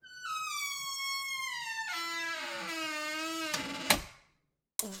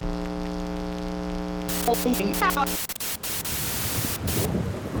A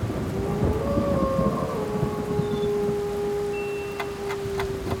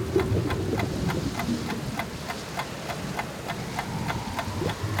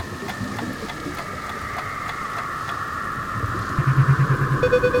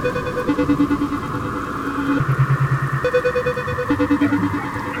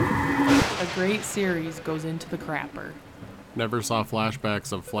great series goes into the crapper. Never saw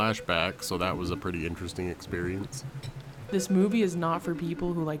flashbacks of flashbacks, so that was a pretty interesting experience. This movie is not for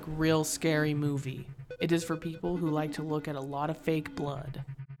people who like real scary movie. It is for people who like to look at a lot of fake blood.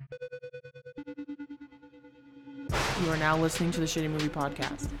 You are now listening to the Shitty Movie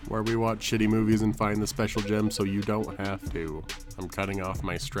Podcast. Where we watch shitty movies and find the special gems so you don't have to. I'm cutting off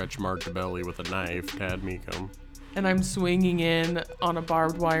my stretch-marked belly with a knife, Tad Meekum. And I'm swinging in on a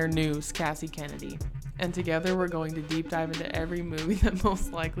barbed wire noose, Cassie Kennedy. And together we're going to deep dive into every movie that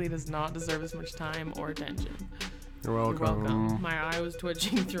most likely does not deserve as much time or attention. You're welcome. You're welcome. My eye was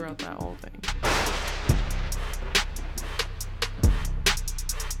twitching throughout that whole thing.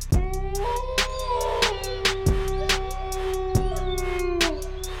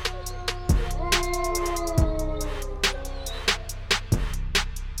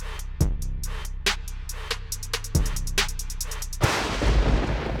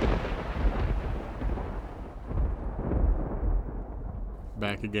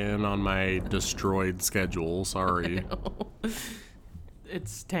 Back again on my destroyed schedule, sorry.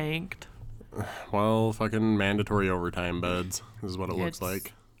 It's tanked. Well, fucking mandatory overtime beds is what it looks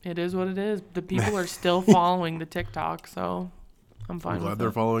like. It is what it is. The people are still following the TikTok, so I'm fine I'm glad with they're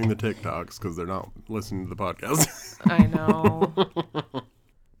it. following the TikToks because they're not listening to the podcast. I know.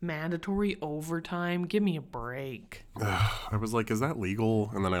 Mandatory overtime? Give me a break. I was like, is that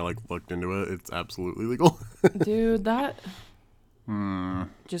legal? And then I looked into it. It's absolutely legal. Dude, that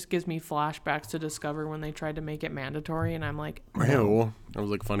just gives me flashbacks to Discover when they tried to make it mandatory, and I'm like, no. Ew. That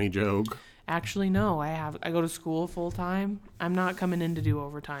was like funny joke. Actually, no. I go to school full time. I'm not coming in to do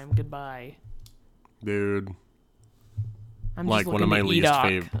overtime. Goodbye. Dude. I'm Like just one of my least EDOC.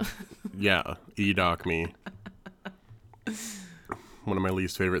 favorite. Yeah, EDOC me. One of my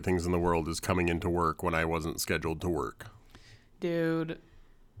least favorite things in the world is coming into work when I wasn't scheduled to work. Dude,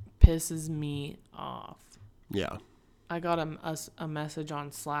 pisses me off. Yeah. I got a message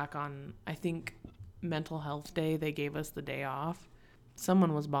on Slack on, I think, Mental Health Day. They gave us the day off.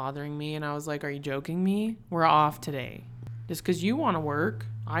 Someone was bothering me, and I was like, are you joking me? We're off today. Just because you want to work.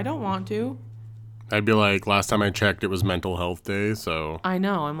 I don't want to. I'd be like, last time I checked, it was Mental Health Day, so... I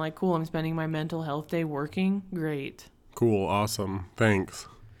know. I'm like, cool, I'm spending my Mental Health Day working. Great. Cool, awesome, thanks.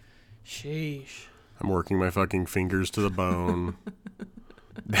 Sheesh. I'm working my fucking fingers to the bone.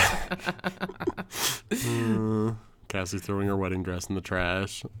 Cassie's throwing her wedding dress in the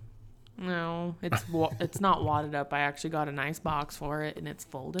trash. No, it's not wadded up. I actually got a nice box for it, and it's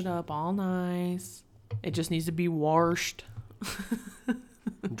folded up all nice. It just needs to be washed.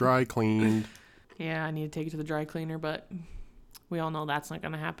 Dry cleaned. Yeah, I need to take it to the dry cleaner, but we all know that's not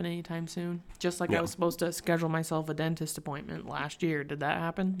going to happen anytime soon. Just like Yeah. I was supposed to schedule myself a dentist appointment last year. Did that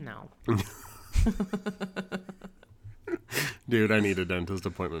happen? No. Dude, I need a dentist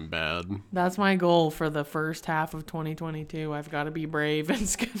appointment bad. That's my goal for the first half of 2022. I've got to be brave and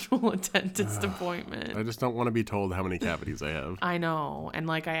schedule a dentist appointment. I just don't want to be told how many cavities I have. I know. And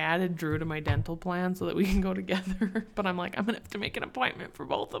like I added Drew to my dental plan so that we can go together. But I'm like, I'm going to have to make an appointment for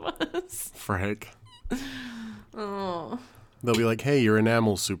both of us. Frick. Oh. They'll be like, hey, your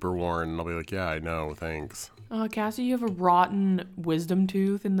enamel's super worn. And I'll be like, yeah, I know, thanks. Cassie, you have a rotten wisdom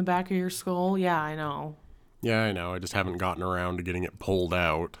tooth in the back of your skull? Yeah, I know. Yeah, I know. I just haven't gotten around to getting it pulled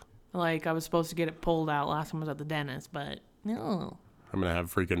out. Like, I was supposed to get it pulled out last time I was at the dentist, but no. I'm going to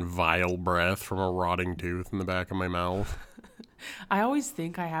have freaking vile breath from a rotting tooth in the back of my mouth. I always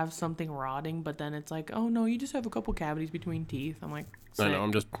think I have something rotting, but then it's like, oh no, you just have a couple cavities between teeth. I'm like, sick. I know,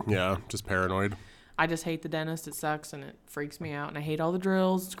 I'm just paranoid. I just hate the dentist. It sucks and it freaks me out. And I hate all the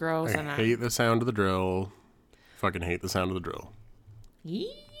drills. It's gross. I hate the sound of the drill. Fucking hate the sound of the drill.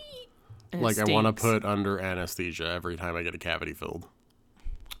 Yee. And Like, it I want to stinks. put under anesthesia every time I get a cavity filled.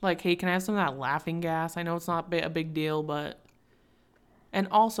 Like, hey, can I have some of that laughing gas? I know it's not a big deal, but... And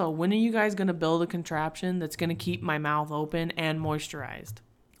also, when are you guys going to build a contraption that's going to keep my mouth open and moisturized?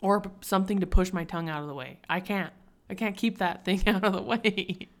 Or something to push my tongue out of the way? I can't keep that thing out of the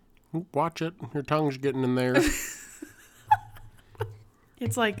way. Watch it. Your tongue's getting in there.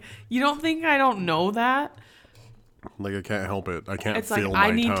 It's like, you don't think I don't know that? Like, I can't help it. I can't It's feel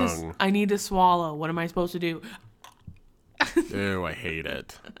like, my tongue. I need to swallow. What am I supposed to do? Ew, I hate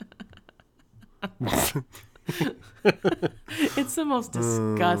it. It's the most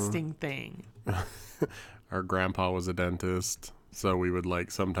disgusting thing. Our grandpa was a dentist, so we would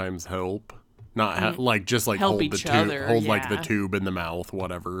like sometimes help. Not like just like Help hold the each tube, other, hold like the yeah. tube in the mouth,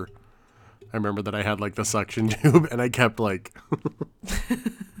 whatever. I remember that I had like the suction tube, and I kept like,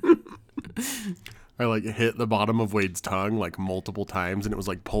 I like hit the bottom of Wade's tongue like multiple times, and it was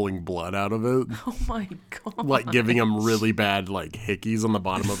like pulling blood out of it, Oh my god. like giving him really bad like hickeys on the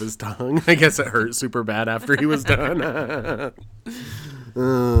bottom of his tongue. I guess it hurt super bad after he was done.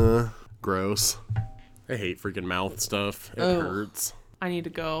 Gross. I hate freaking mouth stuff. It hurts. I need to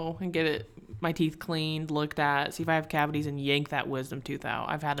go and get my teeth cleaned, looked at, see if I have cavities, and yank that wisdom tooth out.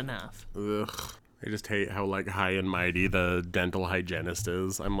 I've had enough. Ugh. I just hate how like high and mighty the dental hygienist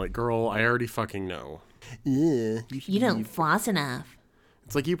is. I'm like, girl, I already fucking know. Yeah. You don't floss enough.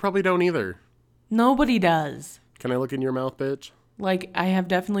 It's like you probably don't either. Nobody does. Can I look in your mouth, bitch? Like, I have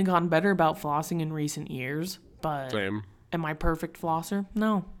definitely gotten better about flossing in recent years, but Same. am I perfect flosser?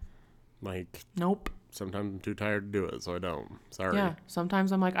 No. Like, Nope. sometimes I'm too tired to do it, so I don't. Sorry. Yeah,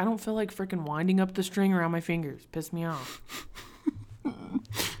 sometimes I'm like, I don't feel like freaking winding up the string around my fingers. Piss me off.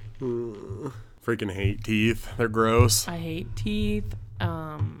 Freaking hate teeth. They're gross. I hate teeth.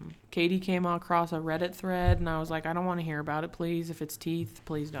 Katie came across a Reddit thread, and I was like, I don't want to hear about it, please. If it's teeth,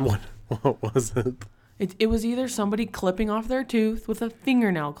 please don't. What was it? It was either somebody clipping off their tooth with a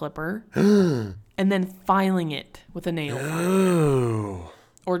fingernail clipper and then filing it with a nail filer. Oh.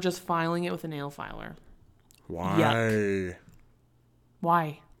 Or just filing it with a nail filer. Why?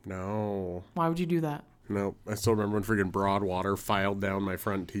 Why? No. Why would you do that? Nope. I still remember when freaking Broadwater filed down my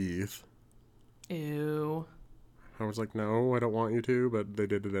front teeth. Ew. I was like, no, I don't want you to, but they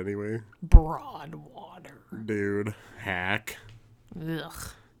did it anyway. Broadwater. Dude, hack. Ugh.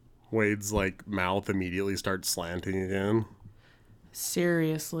 Wade's like mouth immediately starts slanting again.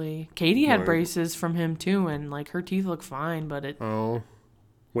 Seriously. Katie had Right. braces from him too, and like her teeth look fine, but it. Oh.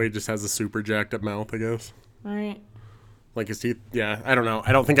 Wade just has a super jacked up mouth, I guess. Right. Like his teeth, yeah, I don't know.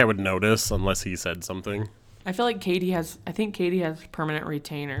 I don't think I would notice unless he said something. I feel like I think Katie has permanent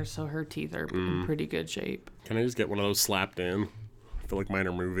retainers, so her teeth are in pretty good shape. Can I just get one of those slapped in? I feel like mine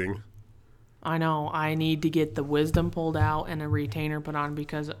are moving. I know. I need to get the wisdom pulled out and a retainer put on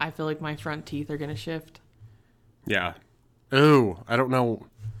because I feel like my front teeth are going to shift. Yeah. Oh, I don't know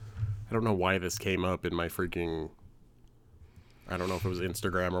why this came up in my freaking, I don't know if it was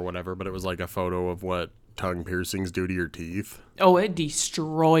Instagram or whatever, but it was like a photo of what tongue piercings do to your teeth. Oh, it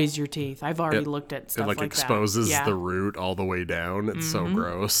destroys your teeth. I've already looked at stuff It like that. exposes Yeah. the root all the way down. It's so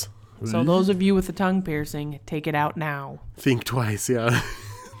gross. So those of you with the tongue piercing, take it out now. Think twice, yeah.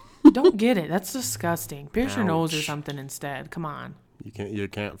 Don't get it. That's disgusting. Pierce your nose or Ouch. something instead. Come on. You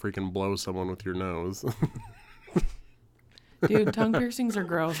can't freaking blow someone with your nose. Dude, tongue piercings are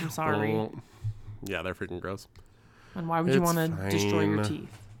gross. I'm sorry. Well, yeah, they're freaking gross. And why would you It's want to destroy your fine.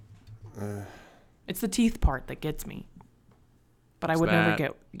 teeth? It's the teeth part that gets me. But I would never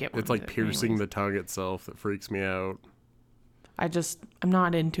get one. It's like with it piercing anyways. the tongue itself that freaks me out. I'm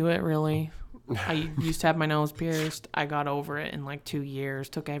not into it really. I used to have my nose pierced. I got over it in like 2 years.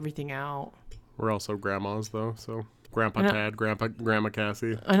 Took everything out. We're also grandmas though, so Grandpa I know. Tad, Grandma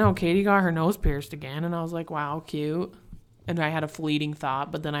Cassie. I know Katie got her nose pierced again, and I was like, "Wow, cute." And I had a fleeting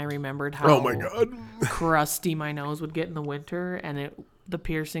thought, but then I remembered how Oh my god. crusty my nose would get in the winter, and the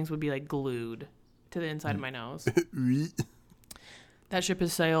piercings would be like glued to the inside of my nose. That ship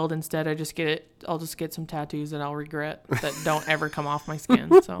has sailed. Instead, I'll just get some tattoos that I'll regret that don't ever come off my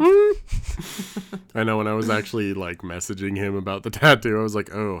skin. So I know when I was actually like messaging him about the tattoo, I was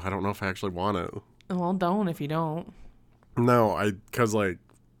like, oh, I don't know if I actually want it. well, don't if you don't. No, cause like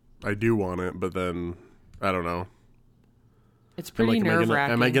I do want it, but then I don't know. It's I'm pretty like, nerve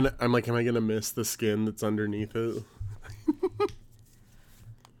wracking. am I gonna miss the skin that's underneath it?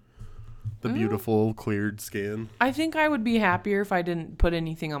 The beautiful cleared skin. I think I would be happier if I didn't put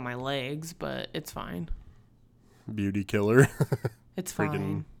anything on my legs, but it's fine. Beauty killer. It's Freaking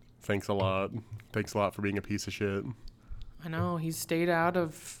fine. thanks a lot. Thanks a lot for being a piece of shit. I know he's stayed out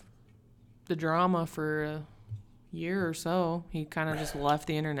of the drama for a year or so. He kind of just left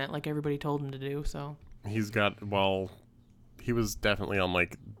the internet like everybody told him to do. So He was definitely on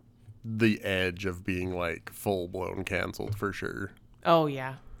like the edge of being like full blown canceled for sure. oh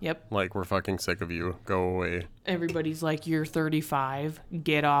yeah, yep. Like, we're fucking sick of you. Go away. Everybody's like, you're 35.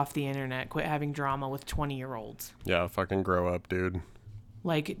 Get off the internet. Quit having drama with 20-year-olds. Yeah, fucking grow up, dude.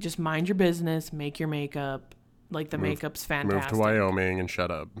 Like, just mind your business. Make your makeup. Like, the makeup's Move fantastic. to Wyoming and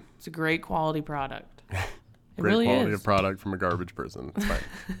shut up. It's a great quality product. It Great really quality is. of product from a garbage person. It's fine.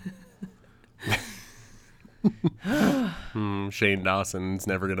 Shane Dawson's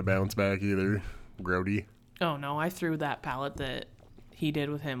never gonna bounce back either. Grody. Oh, no. I threw that palette that he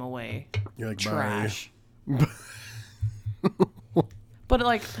did with him away. You're like, Trash. But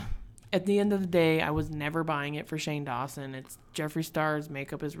like, at the end of the day, I was never buying it for Shane Dawson. It's Jeffree Star's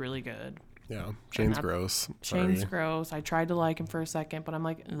makeup is really good. Yeah, Shane's gross. Shane's Sorry. gross. I tried to like him for a second, but I'm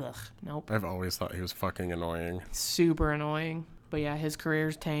like, ugh, nope. I've always thought he was fucking annoying. Super annoying. But yeah, his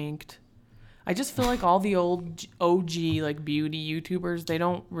career's tanked. I just feel like all the old OG like beauty YouTubers, they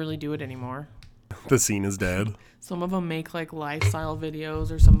don't really do it anymore. The scene is dead. Some of them make like lifestyle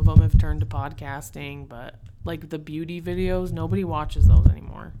videos, or some of them have turned to podcasting, but like the beauty videos, nobody watches those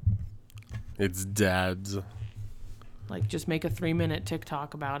anymore. It's dads. Like, just make a 3-minute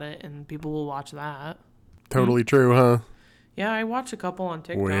TikTok about it, and people will watch that. Totally true, huh? Yeah, I watch a couple on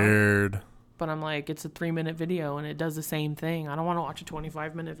TikTok. Weird. But I'm like, it's a 3-minute video, and it does the same thing. I don't want to watch a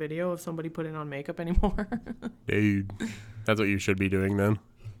 25-minute video of somebody putting on makeup anymore. Dude. That's what you should be doing then.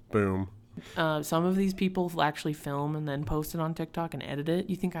 Boom. Some of these people actually film and then post it on TikTok and edit it.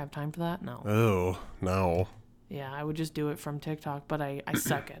 You think I have time for that? No. Oh, no. Yeah, I would just do it from TikTok, but I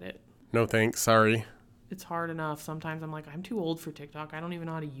suck at it. No thanks, sorry. It's hard enough. Sometimes I'm like, I'm too old for TikTok. I don't even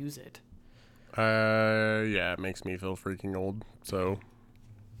know how to use it. Yeah, it makes me feel freaking old, so.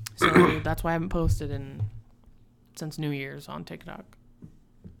 So that's why I haven't posted since New Year's on TikTok.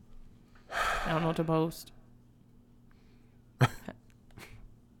 I don't know what to post.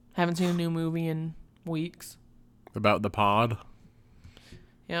 Haven't seen a new movie in weeks. About the pod?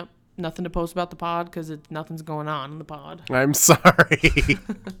 Yep. Nothing to post about the pod because nothing's going on in the pod. I'm sorry.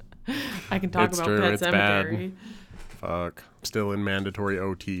 I can talk It's about true, Pet it's Sematary. Fuck. Still in mandatory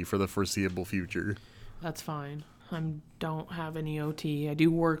OT for the foreseeable future. That's fine. I don't have any OT. I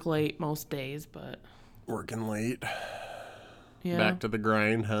do work late most days, but Working late. yeah. Back to the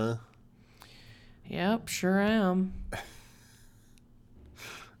grind, huh? Yep, sure am.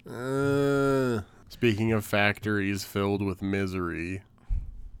 Speaking of factories filled with misery,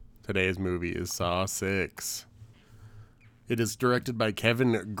 today's movie is Saw 6. It is directed by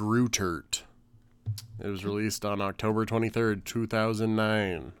Kevin Greutert. It was released on October 23rd,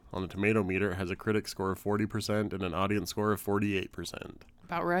 2009. On the Tomato Meter, it has a critic score of 40% and an audience score of 48%.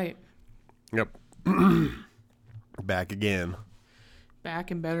 About right. Yep. Back again.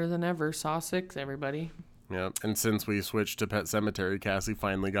 Back and better than ever. Saw 6, everybody. Yep. And since we switched to Pet Sematary, Cassie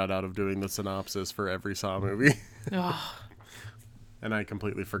finally got out of doing the synopsis for every Saw movie. Ugh. And I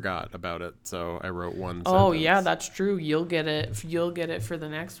completely forgot about it, so I wrote one Oh, sentence. yeah, that's true. You'll get it. You'll get it for the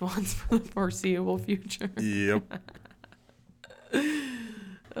next ones for the foreseeable future. Yep.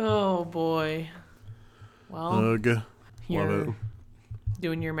 Oh, boy. Well, Ugh. Love you're it.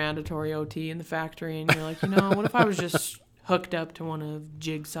 doing your mandatory OT in the factory, and you're like, what if I was just hooked up to one of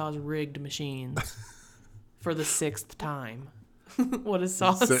Jigsaw's rigged machines for the 6th time? What is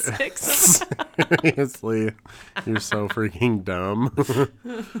Saw 6? Seriously, you're so freaking dumb.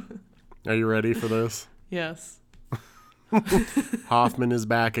 Are you ready for this? Yes. Hoffman is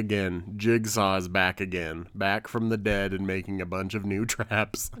back again. Jigsaw is back again. Back from the dead and making a bunch of new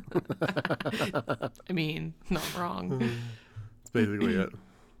traps. I mean, not wrong. That's basically it.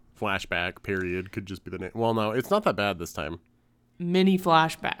 Flashback, period, could just be the name. Well, no, it's not that bad this time. Mini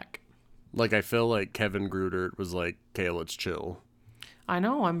flashback. Like, I feel like Kevin Greutert was like, okay, let's chill. I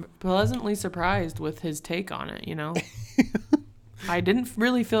know. I'm pleasantly surprised with his take on it, I didn't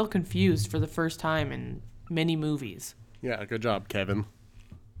really feel confused for the first time in many movies. Yeah, good job, Kevin.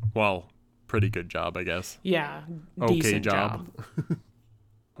 Well, pretty good job, I guess. Yeah, Okay decent job.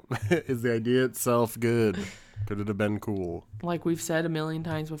 Is the idea itself good? Could it have been cool? Like we've said a million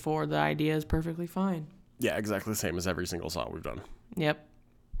times before, the idea is perfectly fine. Yeah, exactly the same as every single Saw we've done. Yep.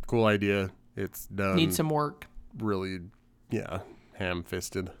 Cool idea. It's done. Need some work. Really, yeah,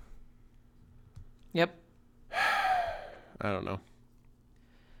 ham-fisted. Yep. I don't know.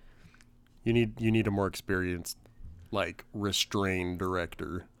 You need a more experienced, like, restrained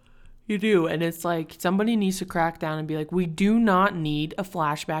director. You do. And it's like somebody needs to crack down and be like, we do not need a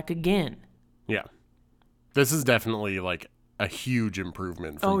flashback again. Yeah. This is definitely, like, a huge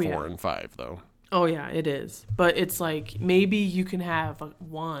improvement from 4 and 5, though. Oh, yeah, it is. But it's like maybe you can have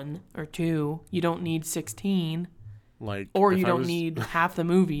 1 or 2. You don't need 16. Like, Or you don't need half the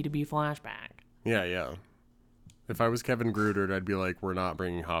movie to be flashback. Yeah, yeah. If I was Kevin Greutert, I'd be like, we're not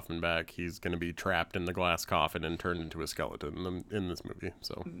bringing Hoffman back. He's going to be trapped in the glass coffin and turned into a skeleton in this movie.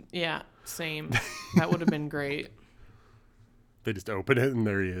 So Yeah, same. That would have been great. they just open it and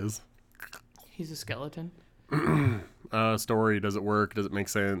there he is. He's a skeleton. Story, does it work? Does it make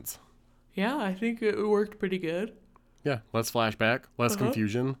sense? Yeah, I think it worked pretty good. Yeah, less flashback, less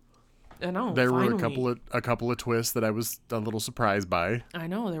confusion. I know. There were finally. a couple of twists that I was a little surprised by. I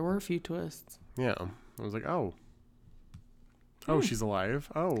know, there were a few twists. Yeah, I was like, oh, Oh, she's alive?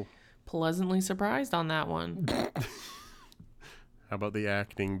 Oh. Pleasantly surprised on that one. How about the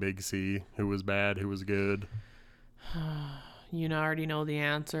acting, Big C? Who was bad? Who was good? Already know the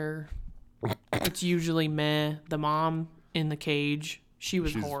answer. It's usually meh. The mom in the cage,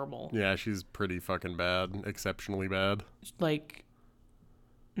 she's horrible. Yeah, she's pretty fucking bad. Exceptionally bad. Like,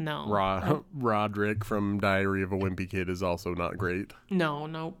 no. Roderick from Diary of a Wimpy Kid is also not great. No,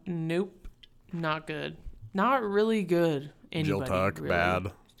 nope. Not good. Not really good. Jill Tuck, really.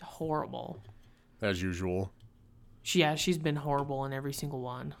 bad. Horrible. As usual. She's been horrible in every single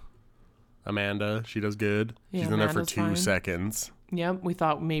one. Amanda, she does good. Yeah, she's in there for Amanda's 2 fine. seconds. Yep, we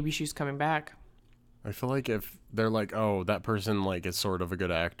thought maybe she's coming back. I feel like if they're like, oh, that person like is sort of a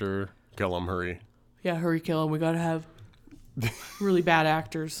good actor, kill him, hurry. Yeah, hurry, kill him. We gotta have really bad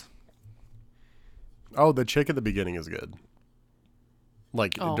actors. Oh, the chick at the beginning is good.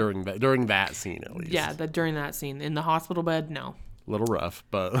 Like Oh. during that scene at least. Yeah, during that scene in the hospital bed, no. A little rough,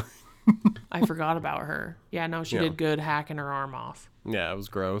 but I forgot about her. Yeah, no, she Yeah. did good hacking her arm off. yeah, it was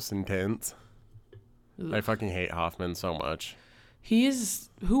gross, intense. Ugh. I fucking hate Hoffman so much.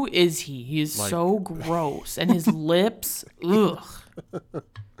 Who is he? He is Like- so gross. And his lips, ugh. They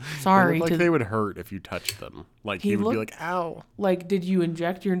Sorry. look like they would hurt if you touched them. Like he would be looked- like, ow. Like, did you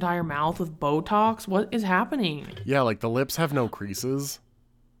inject your entire mouth with Botox? What is happening? Yeah, like the lips have no creases.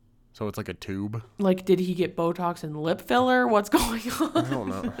 So it's like a tube. Like, did he get Botox and lip filler? What's going I on? don't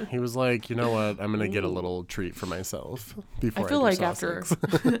know. He was like, you know what? I'm gonna get a little treat for myself before I feel do like Saw after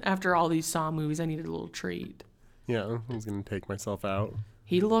 6. after all these Saw movies, I needed a little treat. Yeah, he's gonna take myself out.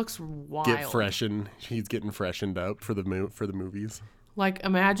 He looks wild. He's getting freshened up for the movies. Like,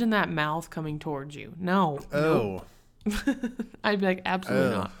 imagine that mouth coming towards you. No. Oh, I'd be like,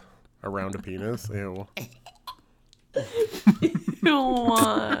 absolutely not. around a penis. Ew.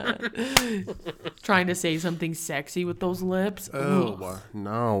 What? Trying to say something sexy with those lips. Ugh. Oh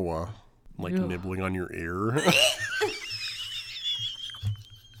no. Like Ugh. nibbling on your ear.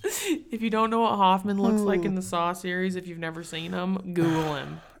 If you don't know what Hoffman looks like in the Saw series, if you've never seen him, Google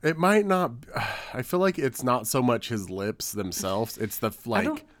him. It might not. I feel like it's not so much his lips themselves. It's the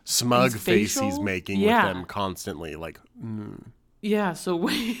like smug his face he's facial? making Yeah. with them constantly. Like, Yeah, so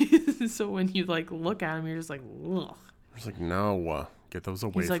when you like look at him, you're just like, ugh. it's like no, get those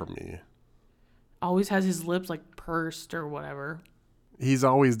away He's like- from me. Always has his lips like pursed or whatever. He's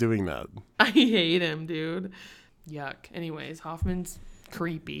always doing that. I hate him, dude. Yuck. Anyways, Hoffman's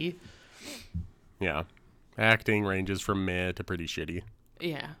creepy. Yeah, acting ranges from meh to pretty shitty.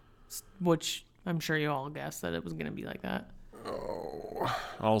 Yeah. Which I'm sure you all guessed that it was gonna be like that.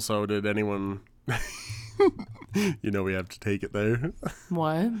 Also, did anyone? We have to take it there.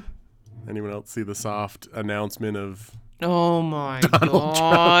 What? Anyone else see the soft announcement of Oh my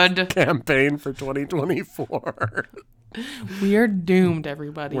god. campaign for 2024? We are doomed,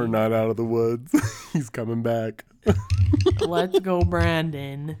 everybody. We're not out of the woods. He's coming back. Let's go,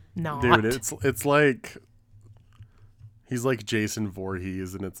 Brandon. Not. Dude, it's like he's like Jason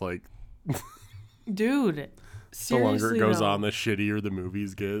Voorhees, and it's like Dude. the Seriously, longer it goes though, on, the shittier the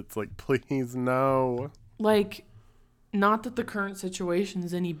movies get. It's like, please no. like, not that the current situation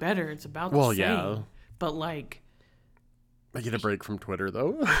is any better. It's about the Well, same. yeah. But like, I get a break from Twitter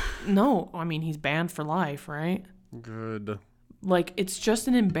though. no. I mean, he's banned for life, right? Good. Like, it's just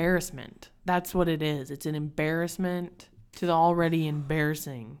an embarrassment. That's what it is. It's an embarrassment to the already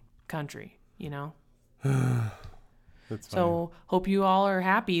embarrassing country, you know? That's fine. So, hope you all are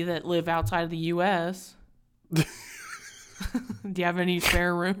happy that live outside of the U.S. Do you have any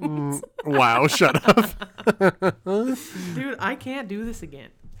spare rooms? Wow, shut up. Dude, I can't do this again.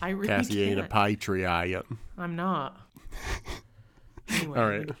 I really Cassie ain't a can't. patriot. I'm not. Anyway, All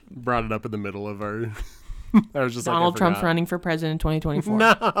right. Brought it up in the middle of our I was just Donald like, I Trump's forgot. running for president in 2024.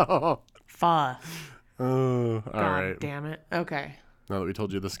 No. Fuck. Oh, all God right. damn it. Okay. Now that we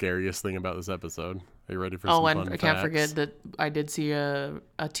told you the scariest thing about this episode, are you ready for Oh, some and fun I can't facts? forget that I did see a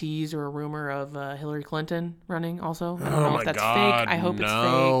tease or a rumor of Hillary Clinton running also. I don't know Oh my if that's God, fake. I hope it's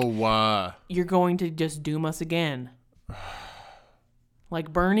no. fake. You're going to just doom us again.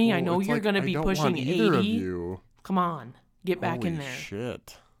 Like Bernie, I Well, know it's you're like, going to I be don't pushing want either 80. of you. Come on. Get back in Holy there.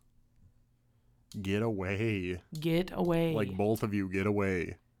 Shit. Get away. Get away. Like both of you, get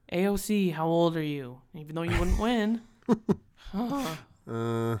away. AOC, how old are you? Even though you wouldn't win.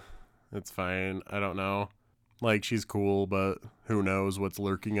 Huh. It's fine. I don't know. Like, she's cool, but who knows what's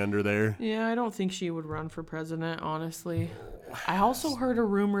lurking under there. Yeah, I don't think she would run for president, honestly. I also heard a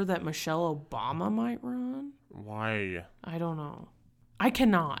rumor that Michelle Obama might run. Why? I don't know. I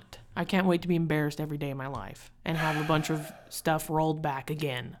cannot. I can't wait to be embarrassed every day of my life and have a bunch of stuff rolled back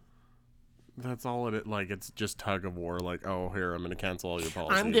again. That's all it like. It's just tug of war. Like, oh, here, I'm gonna cancel all your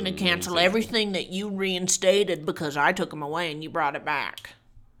policies. I'm gonna cancel everything that you reinstated because I took them away and you brought it back.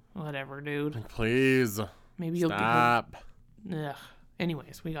 Whatever, dude. Please Maybe you'll stop. Ugh.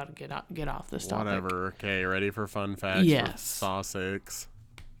 Anyways, we gotta get off this topic. Whatever. Okay, ready for fun facts? Yes. For Saw 6.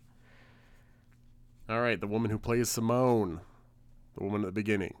 All right, the woman who plays Simone, the woman at the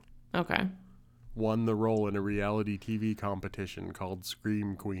beginning, Okay. won the role in a reality TV competition called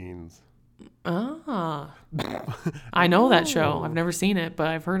Scream Queens. Ah. I know that show. I've never seen it, but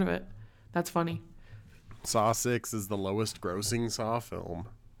I've heard of it. That's funny. Saw 6 is the lowest grossing Saw film.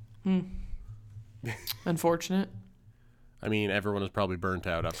 Unfortunate. I mean, everyone is probably burnt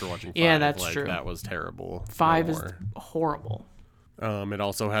out after watching 5. Yeah, that's like, true. That was terrible. 5 No is more. horrible. It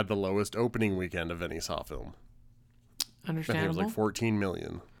also had the lowest opening weekend of any Saw film. I think it was Understandable. like 14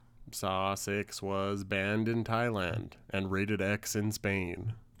 million. Saw 6 was banned in Thailand and rated X in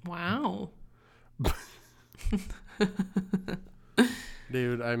Spain. Wow.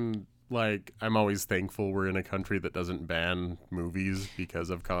 Dude, I'm always thankful we're in a country that doesn't ban movies because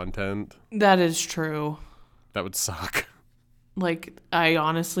of content. That is true. That would suck. Like, I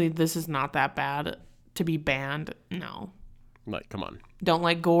honestly, this is not that bad to be banned. No. Like, come on. Don't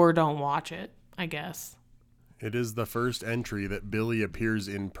like gore, don't watch it, I guess. It is the first entry that Billy appears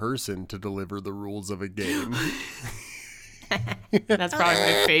in person to deliver the rules of a game. That's probably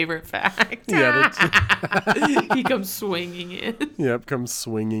my favorite fact. Yeah, He comes swinging in. yep, comes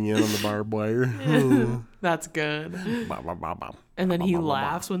swinging in on the barbed wire. That's good. Bah, bah, bah, bah. And then he Bah, bah, bah, bah.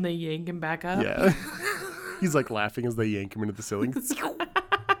 laughs when they yank him back up. Yeah. He's like laughing as they yank him into the ceiling.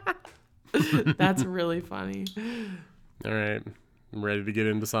 That's really funny. All right. I'm ready to get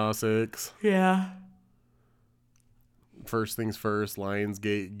into Saw 6. Yeah. First things first,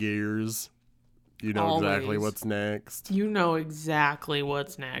 Lionsgate gears. You know exactly Always. what's next. You know exactly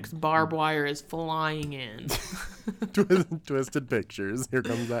what's next. Barbed wire is flying in. Twisted Pictures. Here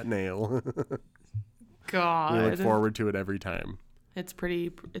comes that nail. God. We look forward to it every time. It's pretty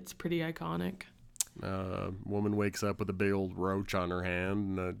iconic. Woman wakes up with a big old roach on her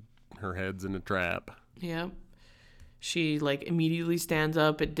hand and her head's in a trap. Yep. She like immediately stands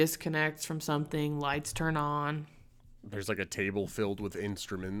up, it disconnects from something, lights turn on. There's like a table filled with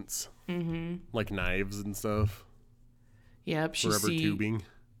instruments. Mm-hmm. Like knives and stuff. Yep, Rubber tubing.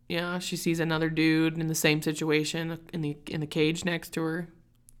 Yeah, she sees another dude in the same situation in the cage next to her.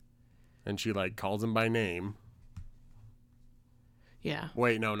 And she like calls him by name. Yeah.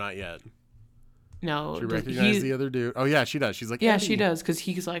 Wait, no, not yet. No. She recognized the other dude. Oh yeah, she does. She's like, Yeah, Eddie. she does, because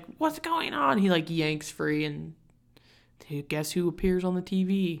he's like, "What's going on?" He like yanks free, and guess who appears on the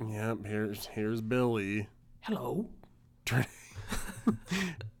TV? Yep, here's Billy. Hello.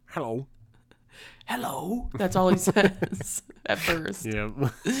 Hello. Hello. That's all he says at first. Yep.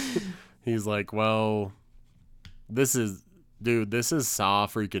 He's like, well, this is Saw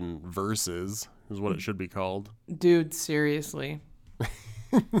freaking Versus, is what it should be called. Dude, seriously.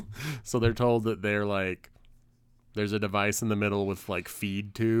 So they're told that they're like, there's a device in the middle with like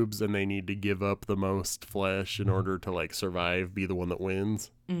feed tubes, and they need to give up the most flesh in order to like survive, be the one that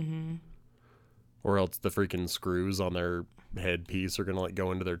wins. Mm-hmm. Or else the freaking screws on their headpiece are gonna like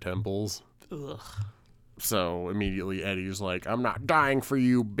go into their temples. Ugh. So immediately Eddie's like, I'm not dying for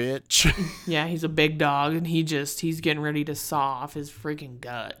you, bitch. Yeah, he's a big dog, and he's getting ready to saw off his freaking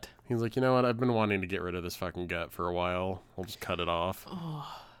gut. He's like, you know what? I've been wanting to get rid of this fucking gut for a while. I'll just cut it off. Oh.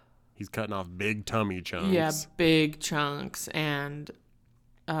 He's cutting off big tummy chunks. Yeah, big chunks. And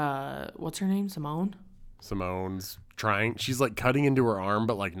what's her name? Simone's trying. She's like cutting into her arm,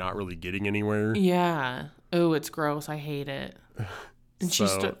 but like not really getting anywhere. Yeah. Oh, it's gross. I hate it. And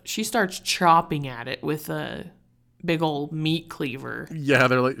So- she starts chopping at it with a big old meat cleaver.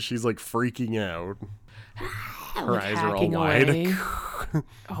 Yeah, she's like freaking out. Her Like eyes are all hacking wide. away.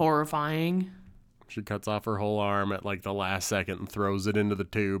 Horrifying. She cuts off her whole arm at like the last second and throws it into the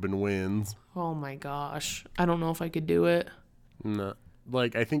tube and wins. Oh my gosh. I don't know if I could do it. No,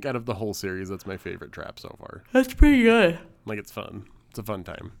 like I think out of the whole series, that's my favorite trap so far. That's pretty good. Like it's fun. It's a fun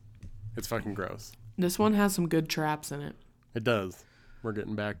time. It's fucking gross. This one has some good traps in it. It does. We're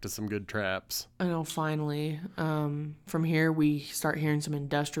getting back to some good traps. I know, finally. From here, we start hearing some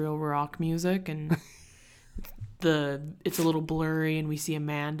industrial rock music, and it's a little blurry, and we see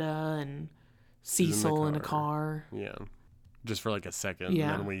Amanda and Cecil in a car. Yeah. Just for like a second.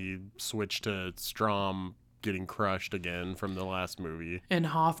 Yeah. And then we switch to Strom getting crushed again from the last movie. And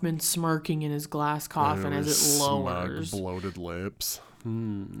Hoffman smirking in his glass coffin as His it lowers. Smug, bloated lips.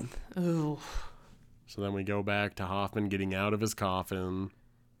 Ooh. So then we go back to Hoffman getting out of his coffin.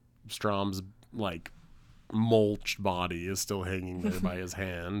 Strom's like mulched body is still hanging there by his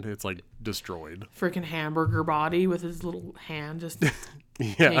hand. It's like destroyed. Freaking hamburger body with his little hand just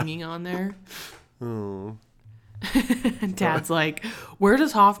Yeah. hanging on there. Oh. And Dad's like, where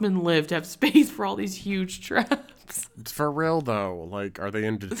does Hoffman live to have space for all these huge traps? For real though, like, are they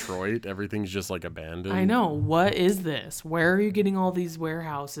in Detroit? Everything's just like abandoned. I know. What is this? Where are you getting all these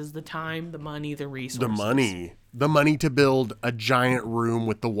warehouses? The time, the money, the resources. The money to build a giant room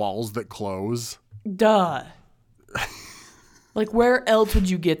with the walls that close. Duh. Like, where else would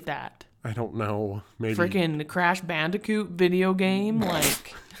you get that? I don't know. Maybe. Freaking Crash Bandicoot video game?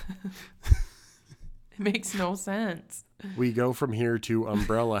 Like, it makes no sense. We go from here to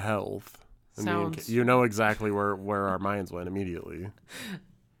Umbrella Health. I mean, Sounds- you know exactly where our minds went immediately.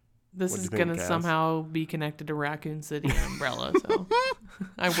 This What'd is you think, going to Cass? somehow be connected to Raccoon City and Umbrella, so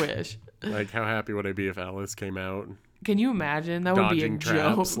I wish. Like, how happy would I be if Alice came out Can you imagine? That would be a dodging joke.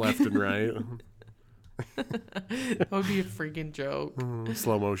 traps left and right? That would be a freaking joke.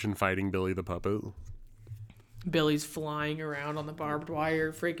 Slow motion fighting Billy the puppet. Billy's flying around on the barbed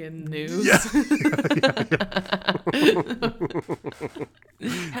wire freaking news.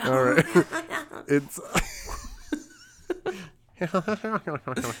 All right. It's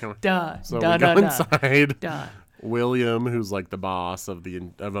Duh. so duh, we duh, go duh. inside. Duh. William, who's like the boss of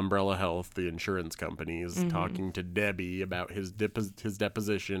Umbrella Health, the insurance company, is talking to Debbie about his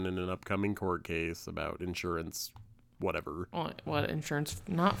deposition in an upcoming court case about insurance, whatever. What insurance?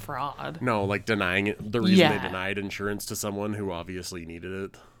 Not fraud. No, like denying it. The reason Yeah. they denied insurance to someone who obviously needed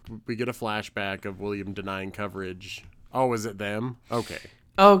it. We get a flashback of William denying coverage. Oh, is it them? Okay.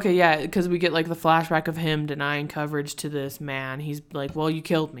 Okay, yeah, because we get like the flashback of him denying coverage to this man. He's like, "Well, you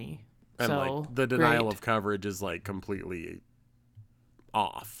killed me." And So like the denial great. of coverage is like completely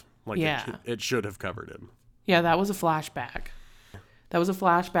off. Like Yeah. it should have covered him. Yeah, that was a flashback. That was a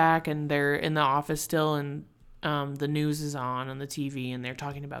flashback, and they're in the office still, and the news is on the TV, and they're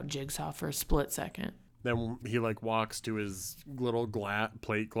talking about Jigsaw for a split second. Then he like walks to his little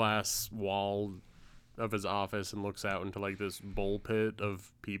plate glass wall of his office and looks out into like this bull pit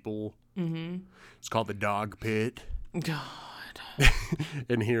of people. Mm-hmm. It's called the dog pit. God.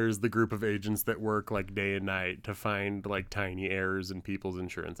 And here's the group of agents that work like day and night to find like tiny errors in people's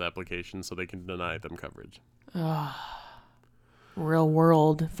insurance applications so they can deny them coverage. Real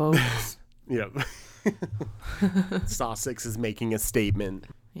world, folks. Yep. Saw 6 is making a statement.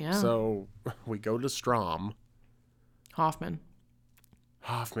 Yeah. So we go to Strom. Hoffman.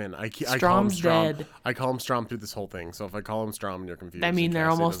 Hoffman. I call him Strom's Strom. dead. I call him Strom through this whole thing. So if I call him Strom and you're confused, I mean, and they're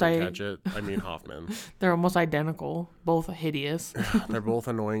Cassie almost doesn't I- catch it. I mean Hoffman. They're almost identical. Both hideous. They're both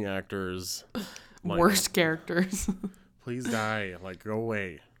annoying actors. Like, Worst characters. please die. Like, go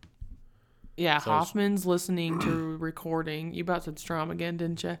away. Yeah, So- Hoffman's listening to recording. You about said Strom again,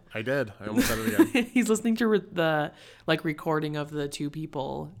 didn't you? I did. I almost said it again. He's listening to the recording of the two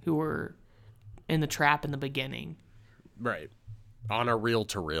people who were in the trap in the beginning. Right. On a reel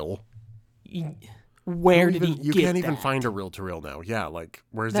to reel. Where did he You get can't even that? find a reel to reel now. Yeah, like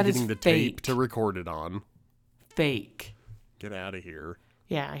where's That he is getting the tape fake. to record it on? Fake. Get out of here.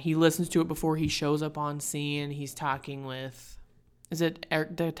 Yeah, he listens to it before he shows up on scene. He's talking with, is it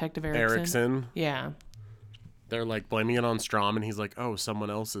Detective Erickson? Erickson. Yeah. They're like blaming it on Strom, and he's like, "Oh,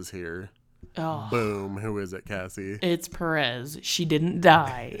 someone else is here." Oh, Boom. Who is it, Cassie? it's Perez. She didn't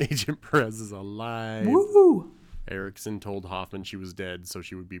die. Agent Perez is alive. Woo! Erickson told Hoffman she was dead, so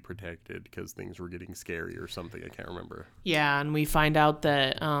she would be protected because things were getting scary or something. I can't remember. Yeah, and we find out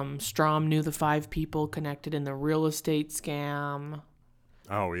that Strom knew the 5 people connected in the real estate scam.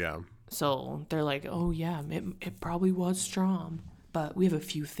 Oh yeah. So they're like, oh, yeah, it probably was Strom. But we have a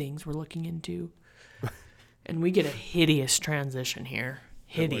few things we're looking into. And we get a hideous transition here.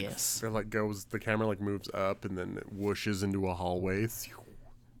 Hideous. They're like goes. The camera like moves up and then it whooshes into a hallway.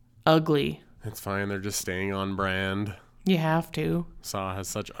 Ugly. It's fine. They're just staying on brand. You have to. Saw has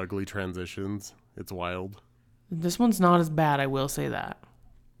such ugly transitions. It's wild. This one's not as bad, I will say that.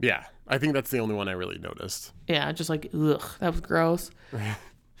 Yeah, I think that's the only one I really noticed. Yeah, just like, ugh, that was gross.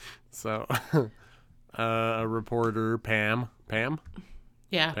 So, a reporter, Pam,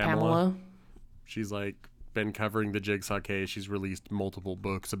 Yeah, Pamela. Pamela. she's like been covering the Jigsaw case. She's released multiple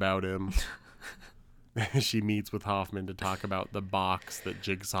books about him. She meets with Hoffman to talk about the box that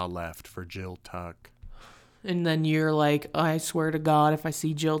Jigsaw left for Jill Tuck. And then you're like, I swear to God, if I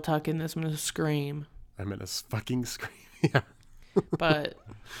see Jill Tuck in this, I'm going to scream. I'm gonna fucking scream. Yeah. But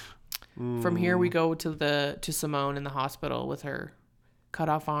from here we go to Simone in the hospital with her cut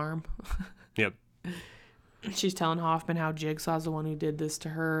off arm. Yep. She's telling Hoffman how Jigsaw's the one who did this to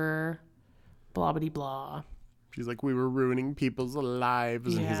her. Blah blah blah. She's like, we were ruining people's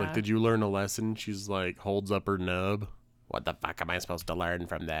lives. And he's like, Yeah. did you learn a lesson? She's like, holds up her nub. What the fuck am I supposed to learn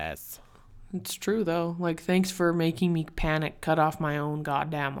from this? It's true, though. Like, thanks for making me panic, cut off my own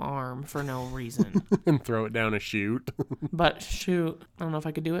goddamn arm for no reason. And throw it down a chute. But shoot, I don't know if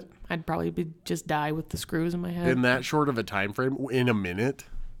I could do it. I'd probably just die with the screws in my head. In that short of a time frame, in a minute,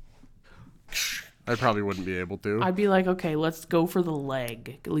 I probably wouldn't be able to. I'd be like, okay, let's go for the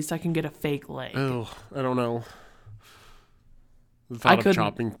leg. At least I can get a fake leg. Oh, I don't know. The I thought of couldn't.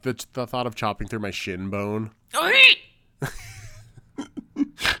 chopping the thought of chopping through my shin bone,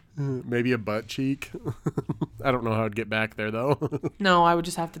 maybe a butt cheek. I don't know how I'd get back there though. No, I would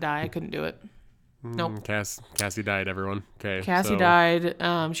just have to die. I couldn't do it. Nope. Cassie died. Everyone. Okay. Cassie so died.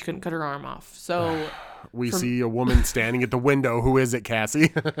 She couldn't cut her arm off. So We see a woman standing at the window. Who is it,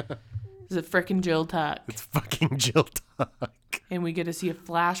 Cassie? is it frickin' Jill Tuck? It's fucking Jill Tuck. And we get to see a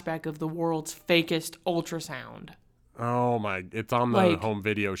flashback of the world's fakest ultrasound. Oh my! It's on the Like- home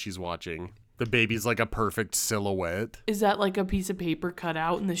video she's watching. The baby's like a perfect silhouette. Is that like a piece of paper cut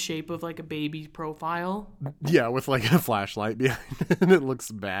out in the shape of like a baby's profile? Yeah, with like a flashlight behind it, and it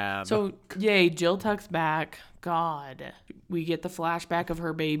looks bad. So, yay, Jill Tuck's back. God. We get the flashback of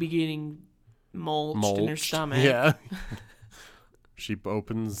her baby getting mulched in her stomach. Yeah. She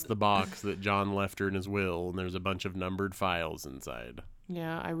opens the box that John left her in his will, and there's a bunch of numbered files inside.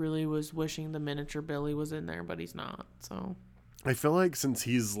 Yeah, I really was wishing the miniature Billy was in there, but he's not. So, I feel like since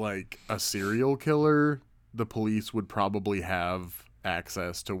he's like a serial killer, the police would probably have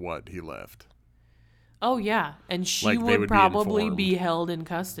access to what he left. oh yeah, and she Like, they would would be probably informed. be held in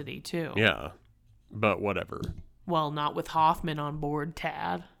custody too. Yeah. But whatever. Well, not with Hoffman on board,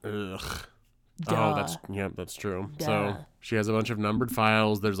 Tad. Ugh. Duh. Oh, that's true. Duh. So she has a bunch of numbered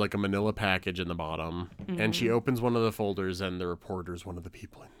files. There's like a manila package in the bottom. And she opens one of the folders, and the reporter's one of the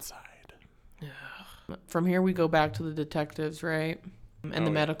people inside. From here, we go back to the detectives, right? And the yeah.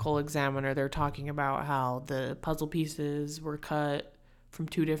 medical examiner, they're talking about how the puzzle pieces were cut from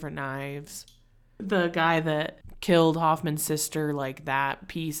 2 different knives. The guy that killed Hoffman's sister, like that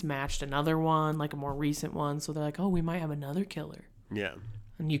piece matched another one, like a more recent one. So they're like, oh, we might have another killer. Yeah.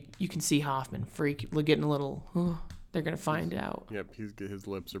 And you can see Hoffman getting a little, they're going to find out. Yep, his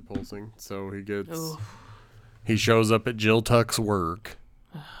lips are pulsing. So Ugh. he shows up at Jill Tuck's work.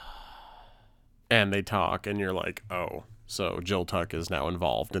 And they talk, and you're like, oh, so Jill Tuck is now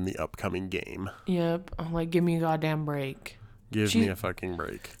involved in the upcoming game. Yep. I'm like, give me a goddamn break. Give me a fucking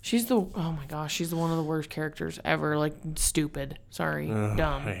break. She's the, oh my gosh, she's one of the worst characters ever. Like, stupid. Sorry.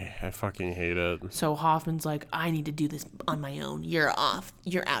 Dumb. I fucking hate it. So Hoffman's like, I need to do this on my own. You're off.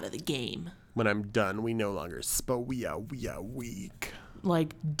 You're out of the game. When I'm done, we no longer we are weak.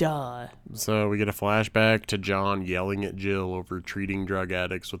 Like, duh. So we get a flashback to John yelling at Jill over treating drug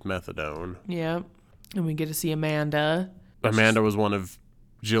addicts with methadone. Yep. And we get to see Amanda. Amanda was one of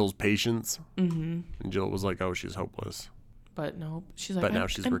Jill's patients. Mm-hmm. And Jill was like, oh, she's hopeless. But nope. She's like, But now I'm,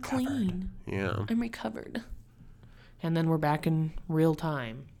 she's I'm recovered. clean. Yeah. I'm recovered. And then we're back in real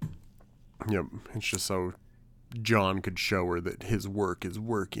time. Yep. It's just so John could show her that his work is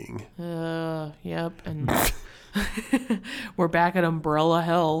working. Yep. And we're back at Umbrella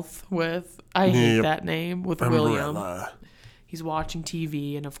Health with, I hate Yep. that name, with William. Umbrella. He's watching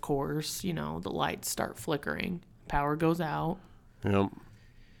TV, and of course, the lights start flickering. Power goes out. Yep.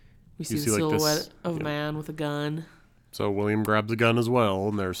 We see You the see, like, this- silhouette of a yeah. man with a gun. So William grabs a gun as well,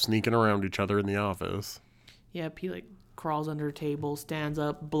 and they're sneaking around each other in the office. Yep, he crawls under a table, stands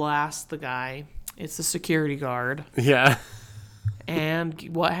up, blasts the guy. It's the security guard. Yeah. And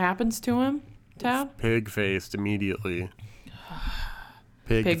what happens to him, Tab? Pig-faced immediately.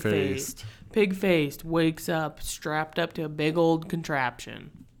 Pig-faced. Pig-faced, wakes up, strapped up to a big old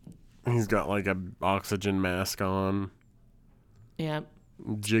contraption. He's got like a oxygen mask on. Yep.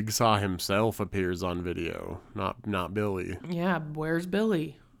 Jigsaw himself appears on video, not Billy. Yeah, where's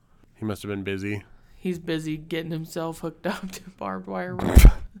Billy? He must have been busy. He's busy getting himself hooked up to barbed wire rope.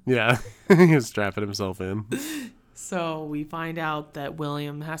 Yeah, he was strapping himself in. So we find out that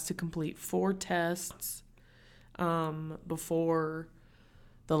William has to complete 4 tests before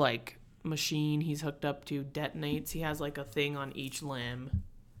the machine he's hooked up to detonates. He has a thing on each limb.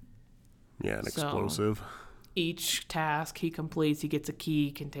 Yeah, an So- explosive. Each task he completes, he gets a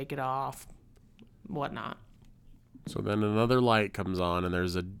key, can take it off, whatnot. So then another light comes on, and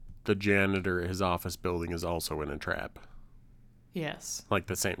the janitor at his office building is also in a trap, Yes, like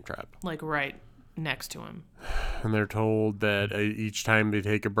the same trap. right next to him. And they're told that each time they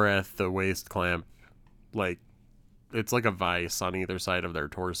take a breath, the waist clamp, it's like a vice on either side of their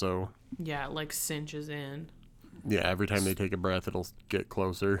torso. Yeah, it cinches in. Yeah, every time they take a breath, it'll get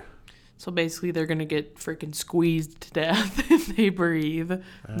closer. So basically, they're gonna get freaking squeezed to death if they breathe.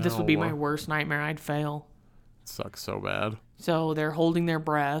 This would be my Ow. worst nightmare. I'd fail. Sucks so bad. So they're holding their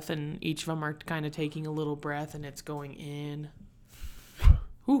breath, and each of them are kind of taking a little breath, and it's going in.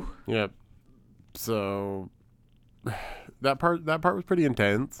 Whew. Yep. So that part was pretty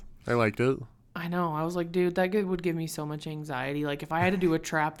intense. I liked it. I know. I was like, dude, that would give me so much anxiety. Like, if I had to do a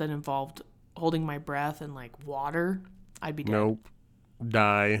trap that involved holding my breath and, like, water, I'd be dead. Nope.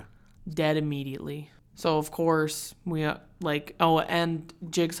 Die. Dead immediately. So, of course, we, and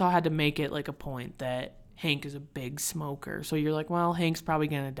Jigsaw had to make it, like, a point that Hank is a big smoker. So you're like, well, Hank's probably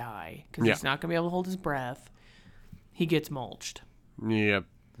going to die because Yeah. he's not going to be able to hold his breath. He gets mulched. Yep.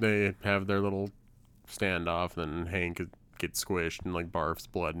 They have their little standoff, then Hank gets squished and like barfs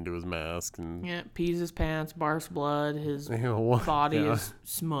blood into his mask and Yeah, pees his pants, barfs blood, his Ew. body Yeah. is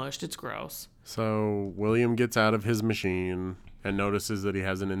smushed. It's gross. So William gets out of his machine and notices that he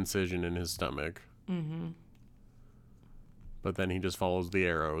has an incision in his stomach. Mm-hmm. But then he just follows the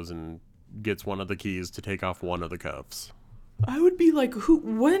arrows and gets one of the keys to take off one of the cuffs. I would be like,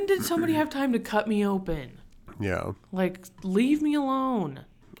 when did somebody have time to cut me open? Yeah. Like, leave me alone.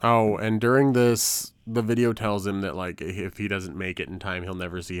 Oh, and during this, the video tells him that like if he doesn't make it in time, he'll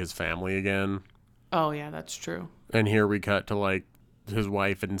never see his family again. Oh, yeah, that's true. And here we cut to like his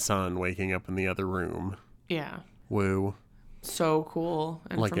wife and son waking up in the other room. Yeah. Woo. So cool.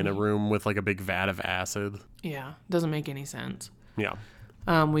 And Like in a room with like a big vat of acid. Yeah, doesn't make any sense. Yeah.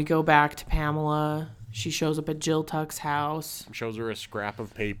 We go back to Pamela. She shows up at Jill Tuck's house. Shows her a scrap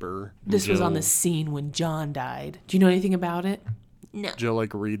of paper. This was on Jill- the scene when John died. Do you know anything about it? No. Jill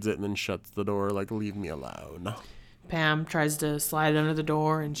like reads it and then shuts the door like leave me alone. Pam tries to slide under the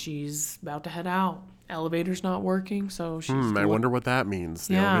door and she's about to head out. Elevator's not working, so she's I wonder what that means.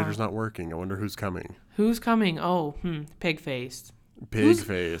 The Yeah. elevator's not working. I wonder who's coming. Who's coming? Oh, pig-faced. Pig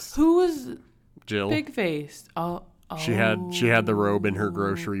face. Who was Jill. pig-faced? Oh, She had the robe in her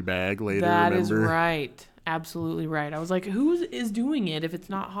grocery bag later, that is remember? right. Absolutely right. I was like, who is doing it if it's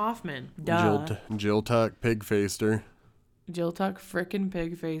not Hoffman? Duh. Jill Tuck pig faced her. Jill Tuck frickin'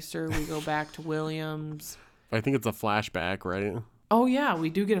 pig-faced her. We go back to Williams. I think it's a flashback, right? Oh, yeah, we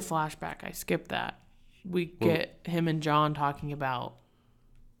do get a flashback. I skipped that. We get him and John talking about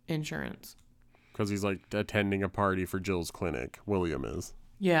insurance. Because he's like attending a party for Jill's clinic. William is.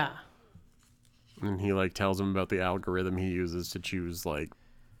 Yeah. And he like tells him about the algorithm he uses to choose like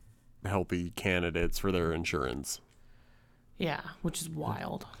healthy candidates for their insurance. Yeah, which is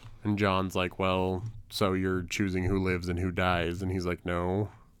wild. And John's like, well, so you're choosing who lives and who dies. And he's like, no.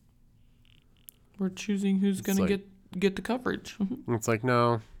 We're choosing who's going like- to get the coverage. And it's like,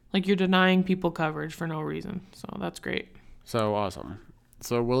 no. Like, you're denying people coverage for no reason. So that's great. So awesome.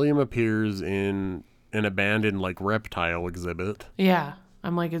 So William appears in an abandoned like reptile exhibit. Yeah.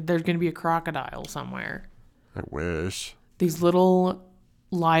 I'm like, there's going to be a crocodile somewhere. I wish. These little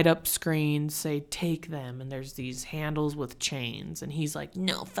light up screens say take them, and there's these handles with chains. And he's like,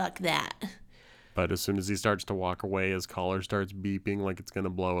 No, fuck that. But as soon as he starts to walk away, his collar starts beeping like it's going to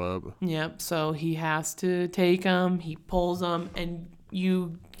blow up. yep. So he has to take them. He pulls them, and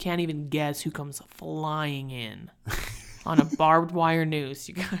you can't even guess who comes flying in on a barbed wire noose,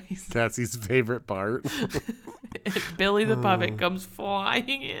 you guys. Cassie's favorite part. Billy the puppet comes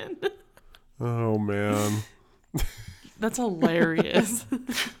flying in. Oh, man. That's hilarious.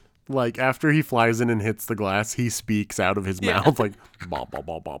 Like, after he flies in and hits the glass, he speaks out of his mouth like, bah, bah,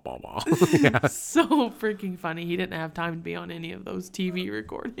 bah, bah, bah, bah. Yeah. So freaking funny. He didn't have time to be on any of those TV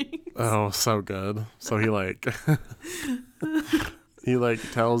recordings. Oh, so good. So he, like, he, like,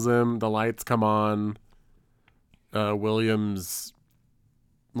 tells him the lights come on. William's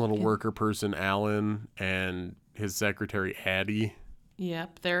little worker person, Alan, and his secretary, Addie.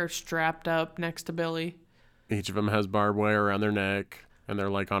 Yep, they're strapped up next to Billy. Each of them has barbed wire around their neck, and they're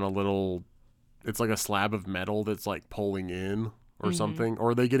like on a little, it's like a slab of metal that's like pulling in or something.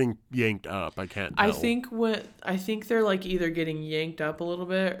 Or are they getting yanked up? I can't tell. I think they're like either getting yanked up a little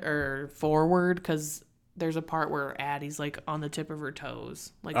bit or forward because there's a part where Addie's like on the tip of her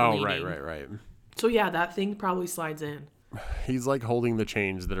toes, like Oh, leaning. right. So yeah, that thing probably slides in. He's like holding the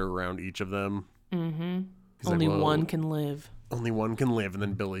chains that are around each of them. Mm-hmm. Only "Whoa." one can live. Only one can live, and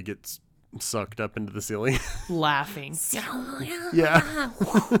then Billy gets sucked up into the ceiling. Laughing. Yeah.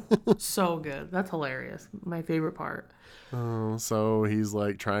 So good. That's hilarious. My favorite part. Oh, so he's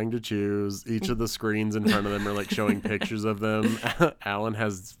like trying to choose. Each of the screens in front of them are like showing pictures of them. Alan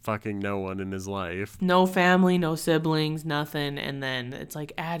has fucking no one in his life. No family, no siblings, nothing. And then it's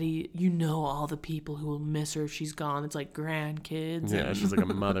like, Addie, you know all the people who will miss her if she's gone. It's like grandkids. Yeah, and- she's like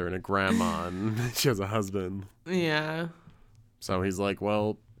a mother and a grandma, and she has a husband. yeah. So he's like,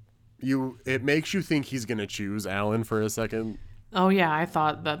 well, It makes you think he's gonna choose Alan for a second, Oh yeah, I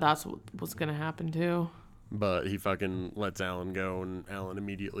thought that's what was gonna happen too. but he fucking lets Alan go, and Alan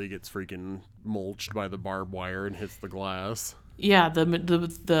immediately gets freaking mulched by the barbed wire and hits the glass. Yeah,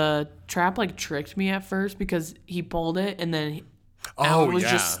 the trap like tricked me at first because he pulled it and then Alan was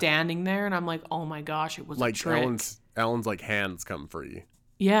just standing there, and I'm like, oh my gosh, it was like a trick. Alan's like hands come free.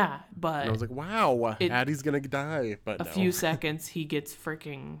 Yeah, but And I was like, wow, Addie's gonna die. But a few seconds he gets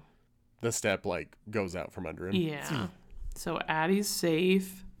freaking the step like goes out from under him. yeah. So Addie's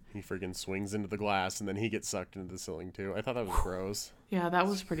safe. He freaking swings into the glass, and then he gets sucked into the ceiling too. I thought that was gross. Yeah, that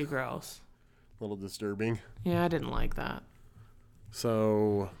was pretty gross. A little disturbing. Yeah, I didn't like that.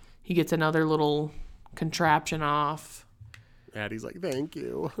 So He gets another little contraption off. Addie's like, thank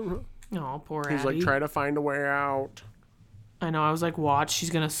you. Oh, poor He's Addie. like, try to find a way out. I know. I was like, watch, she's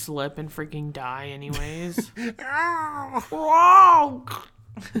gonna slip and freaking die anyways. Ow!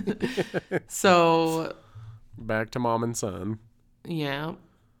 So Back to mom and son. yeah,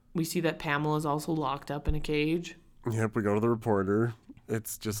 we see that Pamela's also locked up in a cage. Yep, we go to the reporter.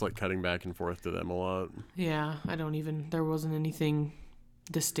 It's just like cutting back and forth to them a lot. Yeah, there wasn't anything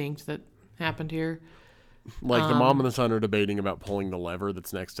distinct that happened here. Like the mom and the son are debating about pulling the lever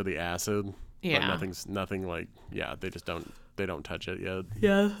that's next to the acid. Yeah. But nothing like, yeah, they don't touch it yet.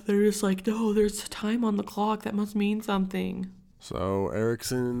 Yeah, they're just like, no, there's time on the clock. That must mean something. So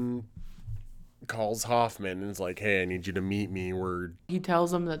Erickson calls Hoffman and is like, hey, I need you to meet me. He tells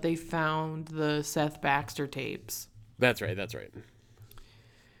them that they found the Seth Baxter tapes. That's right.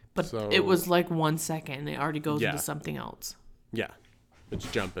 But it was like 1 second. It already goes Yeah. into something else. Yeah. It's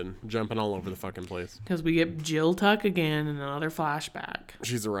jumping all over the fucking place. Because we get Jill Tuck again in another flashback.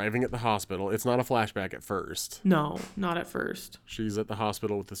 She's arriving at the hospital. It's not a flashback at first. No, not at first. She's at the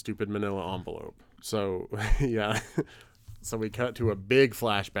hospital with the stupid manila envelope. So, yeah. So we cut to a big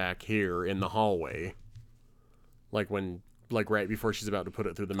flashback here in the hallway. Like right before she's about to put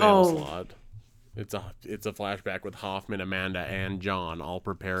it through the mail slot. It's a flashback with Hoffman, Amanda, and John all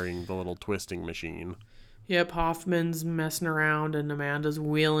preparing the little twisting machine. Yep, Hoffman's messing around and Amanda's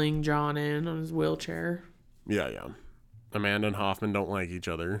wheeling John in on his wheelchair. Yeah. Amanda and Hoffman don't like each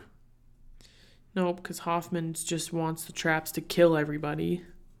other. Nope, because Hoffman just wants the traps to kill everybody.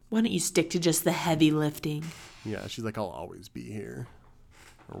 Why don't you stick to just the heavy lifting? Yeah, she's like, I'll always be here.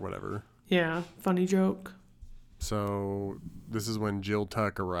 Or whatever. Yeah, funny joke. So this is when Jill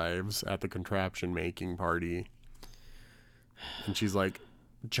Tuck arrives at the contraption making party. And she's like,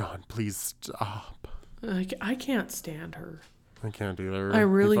 John, please stop. I can't stand her. I can't either. I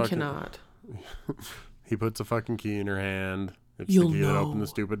really cannot. He puts a fucking key in her hand. It's You'll the key that opened know. the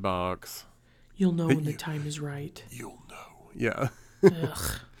stupid box. You'll know when the time is right. You'll know. Yeah.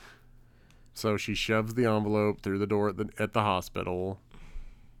 Ugh. So she shoves the envelope through the door at the hospital.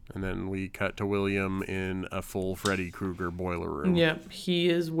 And then we cut to William in a full Freddy Krueger boiler room. Yep, he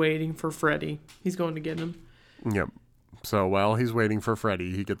is waiting for Freddy. He's going to get him. Yep. So while he's waiting for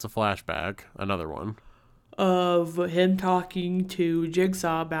Freddy, he gets a flashback, another one. Of him talking to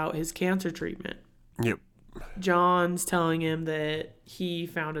Jigsaw about his cancer treatment. Yep. John's telling him that he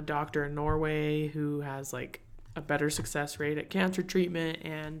found a doctor in Norway who has like a better success rate at cancer treatment,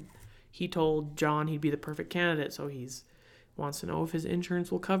 and he told John he'd be the perfect candidate, so he's wants to know if his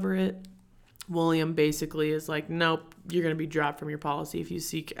insurance will cover it. William basically is like, nope, you're going to be dropped from your policy if you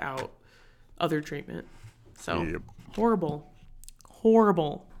seek out other treatment. So, Yep. Horrible.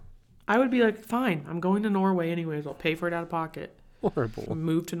 I would be like, fine, I'm going to Norway anyways. I'll pay for it out of pocket. Horrible.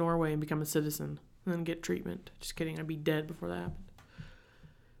 Move to Norway and become a citizen and then get treatment. Just kidding, I'd be dead before that happened.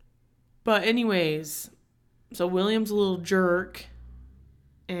 But anyways, so William's a little jerk,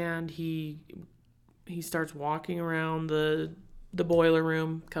 and he starts walking around the boiler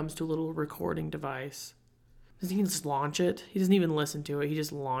room, comes to a little recording device. Doesn't he just launch it? He doesn't even listen to it. He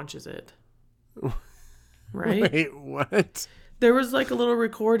just launches it. Right? Wait, what? There was like a little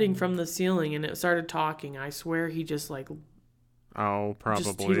recording from the ceiling, and it started talking. I swear he just like Oh,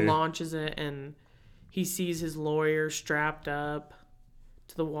 probably. he launches it, and he sees his lawyer strapped up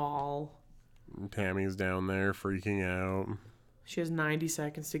to the wall. Tammy's down there freaking out. She has 90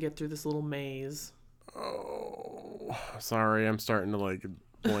 seconds to get through this little maze. Oh, sorry, I'm starting to like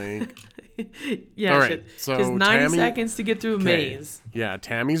blank. Yeah, All right, so she has 90 Tammy- seconds to get through a Okay. maze. Yeah,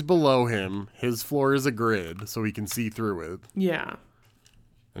 Tammy's below him. His floor is a grid, so he can see through it. Yeah.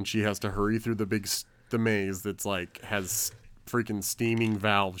 And she has to hurry through the maze that's like has freaking steaming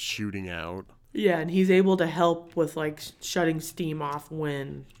valves shooting out. Yeah, and he's able to help with like shutting steam off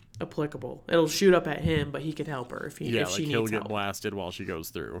when applicable. It'll shoot up at him, but he can help her if she He'll needs get help. blasted while she goes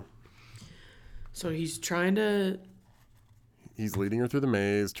through. So he's trying to he's leading her through the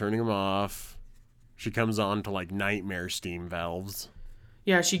maze, turning him off. She comes on to like nightmare steam valves.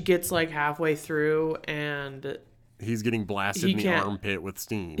 Yeah, she gets like halfway through and He's getting blasted in the armpit with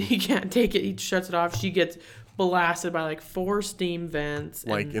steam. he can't take it. He shuts it off. She gets blasted by like 4 steam vents.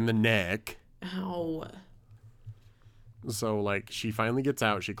 Like in the neck. Ow. So like she finally gets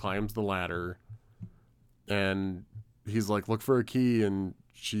out. She climbs the ladder. And he's like, look for a key. And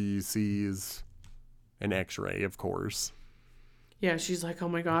she sees an x-ray, of course. Yeah, she's like, oh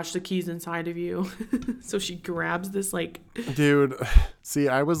my gosh, the key's inside of you. So she grabs this like... Dude, see,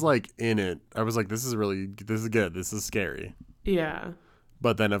 I was like in it. I was like, this is good. This is scary. Yeah.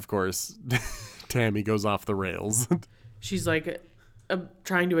 But then, of course, Tammy goes off the rails. She's like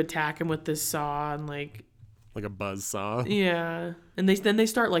trying to attack him with this saw and like... Like a buzz saw. Yeah. And then they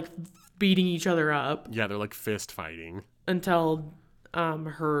start like beating each other up. Yeah, they're like fist fighting. Until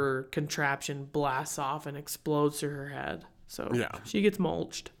her contraption blasts off and explodes through her head. So yeah. She gets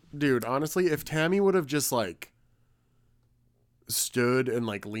mulched. Dude, honestly, if Tammy would have just like stood and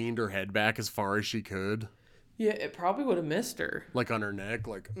like leaned her head back as far as she could. Yeah, it probably would have missed her. Like on her neck,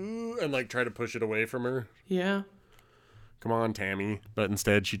 like, ooh, and like try to push it away from her. Yeah. Come on, Tammy. But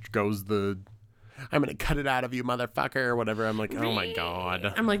instead she goes I'm going to cut it out of you, motherfucker, or whatever. I'm like, oh my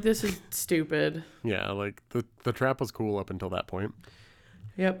God. I'm like, this is stupid. Yeah, like the trap was cool up until that point.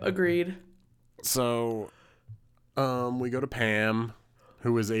 Yep, agreed. So, we go to Pam,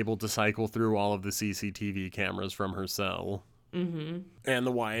 who is able to cycle through all of the CCTV cameras from her cell. Mm-hmm. And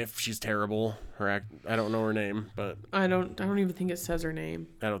the wife, she's terrible. I don't know her name, but I don't even think it says her name.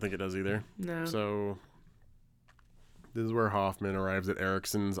 I don't think it does either. No. So, this is where Hoffman arrives at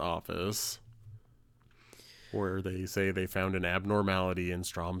Erickson's office, where they say they found an abnormality in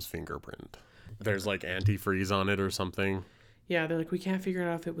Strom's fingerprint. There's like antifreeze on it or something. Yeah, they're like, we can't figure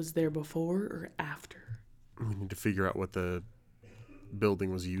out if it was there before or after. We need to figure out what the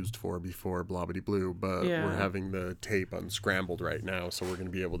building was used for before Blobbity Blue, but Yeah. we're having the tape unscrambled right now, so we're going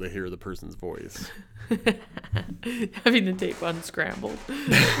to be able to hear the person's voice. Having the tape unscrambled.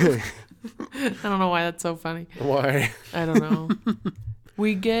 I don't know why that's so funny. Why? I don't know.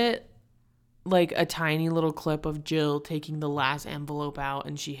 We get like a tiny little clip of Jill taking the last envelope out,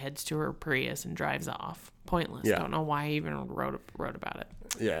 and she heads to her Prius and drives off. Pointless. Yeah. Don't know why I even wrote about it.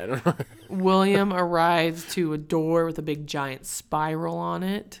 Yeah, I don't know. William arrives to a door with a big giant spiral on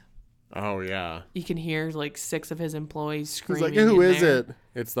it. Oh, yeah. You can hear like 6 of his employees He's screaming. like, who in is there. it?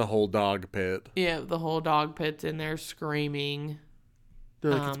 It's the whole dog pit. Yeah, the whole dog pit's in there screaming.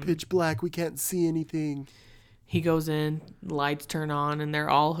 They're like, it's pitch black. We can't see anything. He goes in, lights turn on, and they're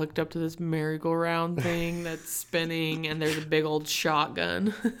all hooked up to this merry-go-round thing that's spinning, and there's a big old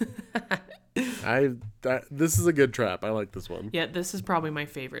shotgun. This is a good trap. I like this one. Yeah, this is probably my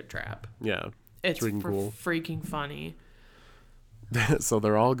favorite trap. Yeah. It's freaking cool. Freaking funny. So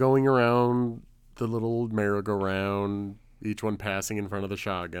they're all going around the little merry-go-round, each one passing in front of the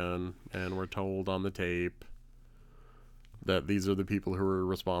shotgun, and we're told on the tape that these are the people who are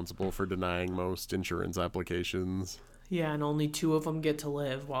responsible for denying most insurance applications. Yeah, and only 2 of them get to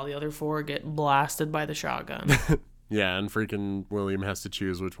live, while the other 4 get blasted by the shotgun. Yeah, and freaking William has to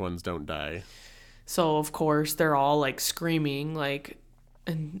choose which ones don't die. So, of course, they're all, like, screaming, like...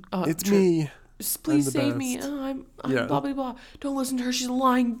 and It's me. Please I'm the save me. best. I'm Yeah. blah, blah, blah. Don't listen to her. She's a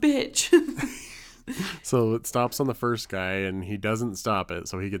lying bitch. So it stops on the first guy, and he doesn't stop it,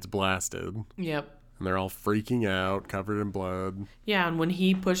 so he gets blasted. Yep. And they're all freaking out, covered in blood. Yeah, and when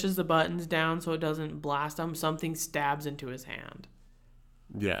he pushes the buttons down so it doesn't blast him, something stabs into his hand.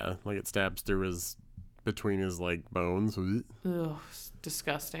 Yeah, like it stabs through between his, like, bones. Ugh, it's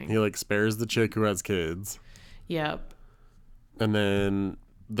disgusting. He, like, spares the chick who has kids. Yep. And then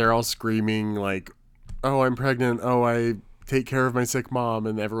they're all screaming, like, oh, I'm pregnant. Oh, I take care of my sick mom.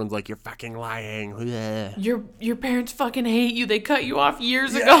 And everyone's like, you're fucking lying. Yeah. Your parents fucking hate you. They cut you off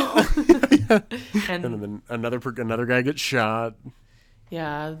years ago. And then another guy gets shot.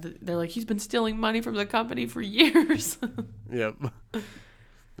 Yeah, they're like, he's been stealing money from the company for years. Yep.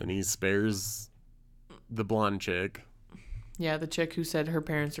 And he spares the blonde chick. Yeah, the chick who said her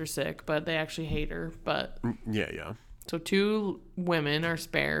parents are sick, but they actually hate her. But Yeah. so 2 women are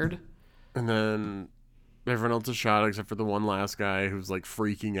spared. And then everyone else is shot except for the one last guy who's like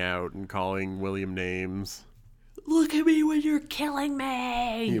freaking out and calling William names. Look at me when you're killing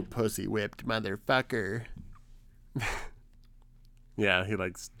me. You pussy whipped motherfucker. Yeah,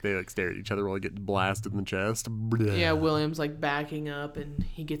 they stare at each other while he gets blasted in the chest. Yeah, William's like backing up and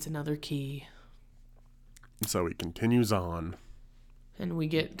he gets another key. So he continues on. And we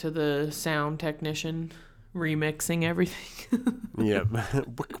get to the sound technician remixing everything. Yep.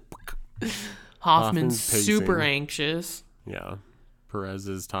 Hoffman's pacing. super anxious. Yeah. Perez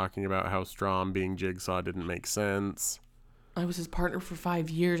is talking about how Strom being Jigsaw didn't make sense. I was his partner for 5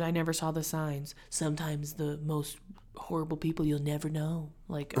 years. I never saw the signs. Sometimes the most horrible people you'll never know.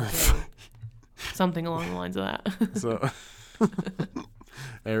 Like, okay. Something along the lines of that. So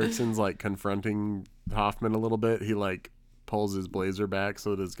Erickson's like confronting Hoffman a little bit. He like pulls his blazer back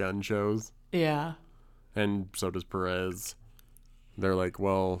so that his gun shows. Yeah. And so does Perez. They're like,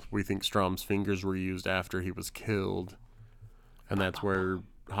 well, we think Strom's fingers were used after he was killed. And that's where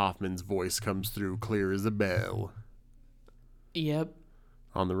Hoffman's voice comes through clear as a bell Yep.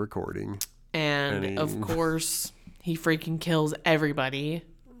 on the recording. And of course, he freaking kills everybody.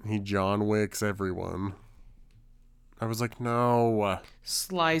 He John Wicks everyone. I was like, no.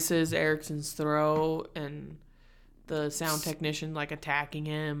 Slices Erickson's throat, and the sound technician like attacking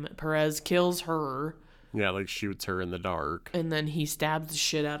him. Perez kills her, Yeah, like shoots her in the dark. and then he stabs the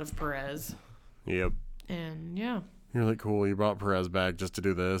shit out of Perez. Yep. And yeah, You're like, cool, you brought Perez back just to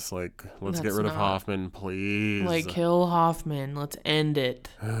do this. Like, let's get That's rid of not- Hoffman, please. like kill Hoffman. Let's end it.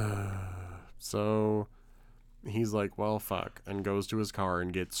 So he's like, well, fuck, and goes to his car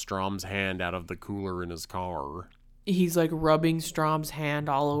and gets Strom's hand out of the cooler in his car. He's like rubbing Strom's hand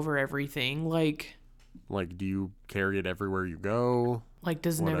all over everything. Like Like, do you carry it everywhere you go?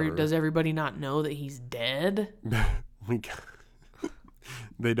 Whatever. does everybody not know that he's dead? We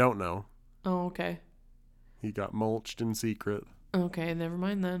They don't know. Oh, okay. He got mulched in secret. Okay, never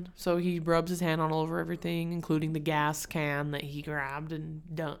mind then. So he rubs his hand all over everything, including the gas can that he grabbed, and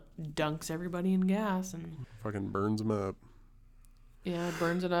dunks everybody in gas, and Fucking burns him up. yeah,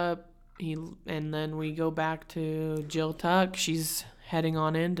 burns it up. And then we go back to Jill Tuck. She's heading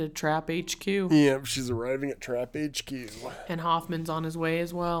on into Trap HQ, Yep, she's arriving at Trap HQ. and Hoffman's on his way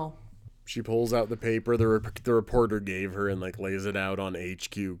as well. She pulls out the paper the reporter gave her and like lays it out on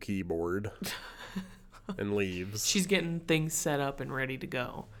HQ keyboard and leaves. She's getting things set up and ready to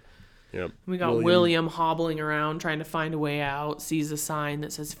go. Yep. We got William hobbling around trying to find a way out, sees a sign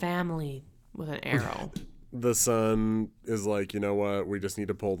that says family with an arrow. The son is like, you know what? We just need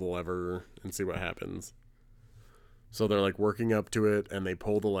to pull the lever and see what happens. So they're like working up to it and they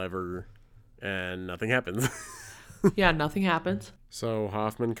pull the lever and nothing happens. Yeah, nothing happens. So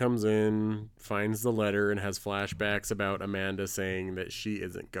Hoffman comes in, finds the letter, and has flashbacks about Amanda saying that she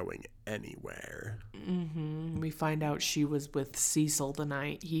isn't going anywhere. We find out she was with Cecil the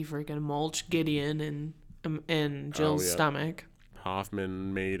night he freaking mulched Gideon in Jill's yeah. stomach.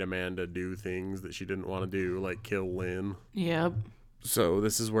 Hoffman made Amanda do things that she didn't want to do, like kill Lynn. Yep. So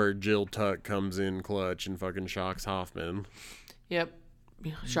this is where Jill Tuck comes in clutch and fucking shocks Hoffman. Yep.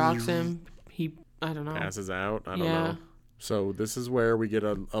 Shocks him. I don't know. Passes out. I don't Yeah. know. So this is where we get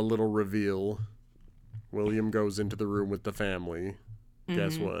a little reveal. William goes into the room with the family.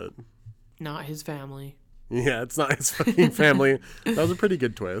 Guess what? Not his family. Yeah, it's not his fucking family. That was a pretty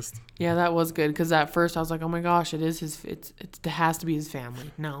good twist. Yeah, that was good because at first I was like, oh my gosh, it is his. It has to be his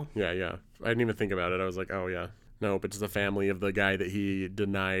family. No. Yeah. I didn't even think about it. I was like, oh yeah. Nope, it's the family of the guy that he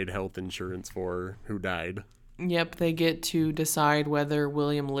denied health insurance for who died. Yep, they get to decide whether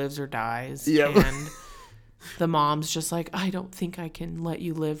William lives or dies. Yep. And the mom's just like, I don't think I can let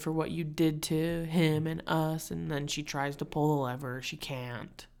you live for what you did to him and us. And then she tries to pull the lever. She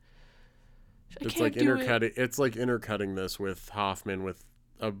can't. It's like intercutting. It's like intercutting this with Hoffman with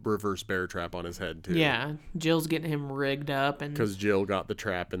a reverse bear trap on his head too. Yeah, Jill's getting him rigged up, and Because Jill got the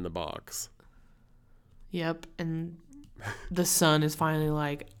trap in the box. yep, and the son is finally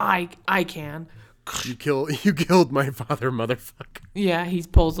like, I can. You killed my father, motherfucker. Yeah, he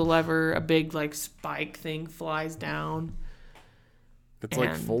pulls the lever, a big like spike thing flies down. It's like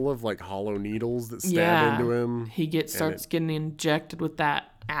And- full of like hollow needles that stab Yeah, into him. he starts getting injected with that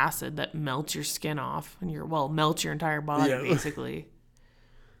acid that melts your skin off, and melts your entire body Yeah. basically.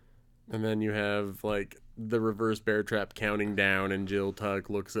 And then you have like the reverse bear trap counting down, and Jill Tuck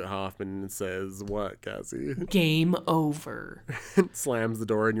looks at Hoffman and says, "What, Cassie?" Game over. Slams the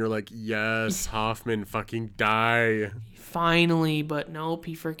door, and you're like, "Yes, Hoffman, fucking die." Finally, but nope,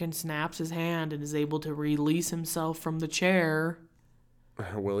 he freaking snaps his hand and is able to release himself from the chair.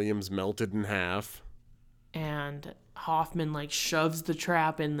 William's melted in half. And Hoffman like shoves the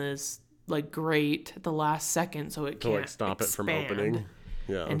trap in this like grate at the last second so it To can't like stop it from expand. opening.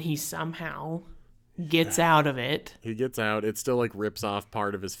 Yeah. And he somehow gets out of it. He gets out. It still like rips off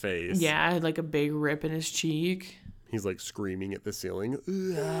part of his face. Yeah, like a big rip in his cheek. He's like screaming at the ceiling.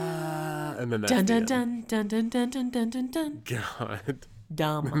 "Ah," and then that's Dun the dun end. dun dun dun dun dun dun dun. God.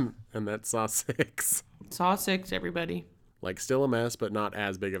 Dumb. And that's Saw 6. Saw 6, everybody. Like still a mess, but not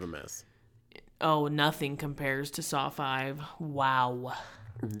as big of a mess. Oh, nothing compares to Saw 5. Wow.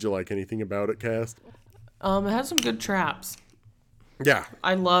 Did you like anything about it, Cast? It has some good traps. Yeah.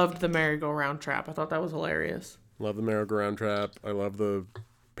 I loved the merry-go-round trap. I thought that was hilarious. Love the merry-go-round trap. I love the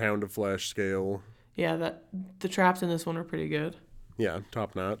pound of flesh scale. Yeah, the traps in this one are pretty good. Yeah,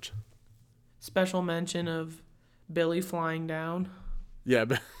 top notch. Special mention of Billy flying down. Yeah,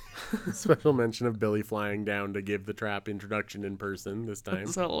 but special mention of Billy flying down to give the trap introduction in person this time.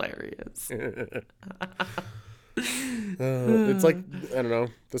 It's hilarious. It's like, I don't know.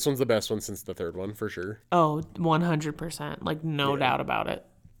 This one's the best one since the third one, for sure. Oh, 100%. Like, no doubt about it.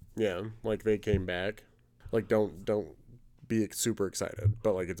 Yeah, like they came back. Like, don't be super excited,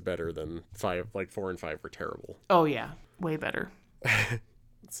 but like it's better than 5. Like 4 and 5 were terrible. Oh, yeah. Way better.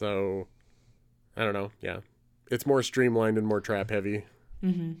 So, I don't know. Yeah, it's more streamlined and more trap heavy.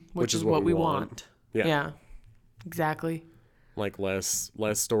 Which is what we want. Yeah. Exactly. Like less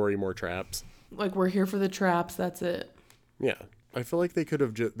story, more traps. Like, we're here for the traps. That's it. Yeah, I feel like they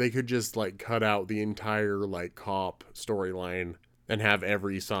could just like cut out the entire like cop storyline and have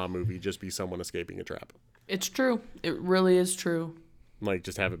every Saw movie just be someone escaping a trap. It's true. It really is true. Like,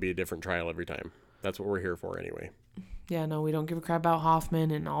 just have it be a different trial every time. That's what we're here for anyway. Yeah, no, we don't give a crap about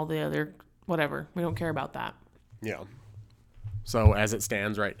Hoffman and all the other whatever. We don't care about that. Yeah. So as it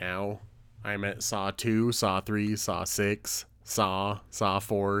stands right now, I'm at Saw 2, Saw 3, Saw 6, Saw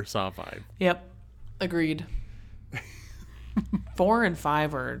 4, Saw 5. Yep. Agreed. 4 and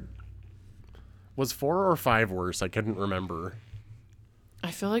 5 are... Was 4 or 5 worse? I couldn't remember.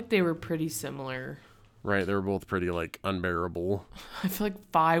 I feel like they were pretty similar. Right, they were both pretty, like, unbearable. I feel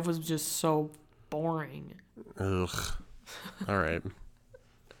like 5 was just so boring. Ugh. All right.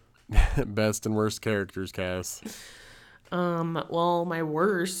 Best and worst characters, Cass. Well, my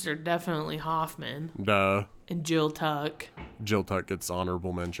worst are definitely Hoffman Duh. and Jill Tuck. Jill Tuck gets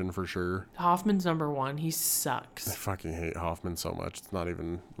honorable mention for sure. Hoffman's number 1. He I sucks. fucking hate Hoffman so much. It's not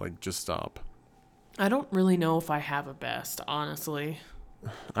even, like, just stop. I don't really know if I have a best, honestly.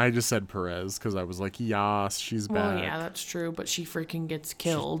 I just said Perez because I was like, yas, she's back. Well, yeah, that's true, but she freaking gets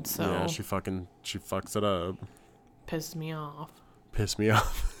killed, so Yeah, she fucks it up. pissed me off. Piss me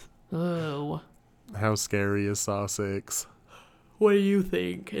off. Oh. How scary is Saw 6? What do you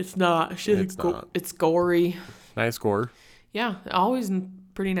think? It's not. It's not. It's gory. Nice score. Yeah, always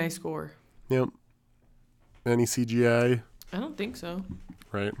pretty nice score. Yep. Any CGI? I don't think so.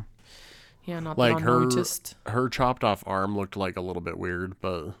 Right. Yeah, not Like that I her, noticed. her chopped off arm looked like a little bit weird,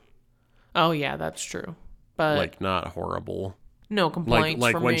 but Oh yeah, that's true. But like not horrible. no Like complaints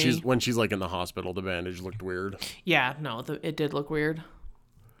from when me. she's like in the hospital, the bandage looked weird. Yeah, no, it did look weird.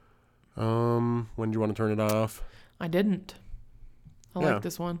 When do you want to turn it off? I didn't. I Yeah. like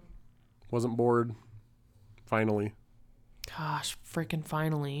this one. Wasn't bored. Finally. Gosh, freaking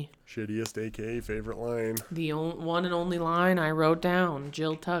finally. Shittiest AKA favorite line. The one and only line I wrote down,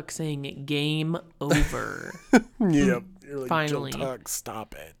 Jill Tuck saying game over. Yep. You're like, Finally. Jill Tuck,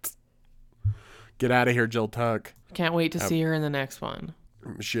 stop it. Get out of here, Jill Tuck. Can't wait to see her in the next one.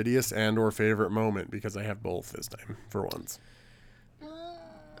 Shittiest and or favorite moment, because I have both this time, for once.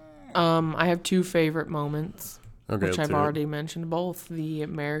 I have 2 favorite moments, Okay, which let's I've hear it. already mentioned both. The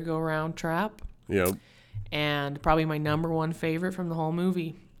merry-go-round trap Yep. and probably my number 1 favorite from the whole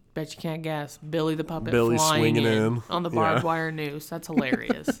movie. Bet you can't guess. Billy the puppet Billy flying swinging in. on the barbed wire noose. That's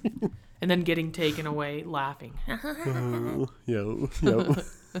hilarious. And then getting taken away laughing. Yo.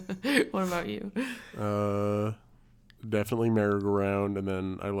 What about you? Definitely merry-go-round, and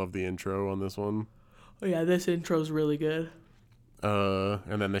then I love the intro on this one. Oh yeah, this intro's really good.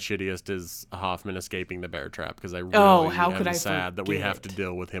 And then the shittiest is Hoffman escaping the bear trap, because I really how could am I sad that we have to forget?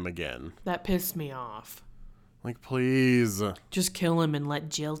 deal with him again. That pissed me off. Like, please. Just kill him and let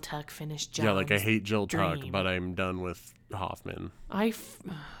Jill Tuck finish John's Yeah, like I hate Jill Tuck, dream. but I'm done with Hoffman. I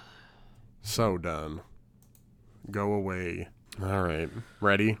So done. Go away. All right.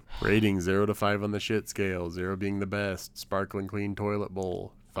 Ready? Rating 0 to 5 on the shit scale. 0 being the best. Sparkling clean toilet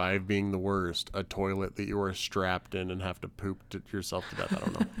bowl. 5 being the worst. A toilet that you are strapped in and have to poop yourself to death. I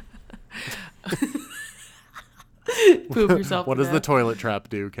don't know. poop yourself. What to does the death. toilet trap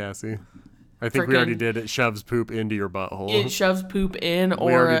do, Cassie? I think we already Frickin- did. It shoves poop into your butthole. It shoves poop in, we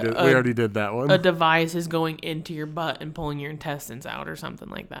or already did that one. a device is going into your butt and pulling your intestines out, or something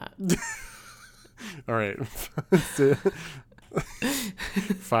like that. All right.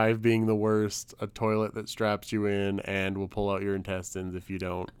 5 being the worst. A toilet that straps you in and will pull out your intestines if you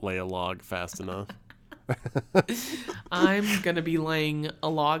don't lay a log fast enough. I'm gonna be laying a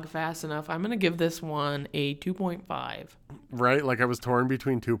log fast enough. I'm gonna give this one a 2.5. Right? Like I was torn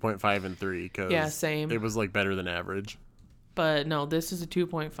between 2.5 and 3 because Yeah, same. it was like better than average. But no, this is a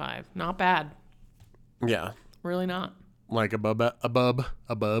 2.5. Not bad. Yeah. Really not. like above. A bub.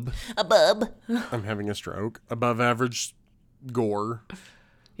 I'm having a stroke. Above average gore.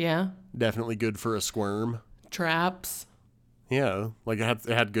 Yeah. Definitely good for a squirm. Traps. Yeah, like it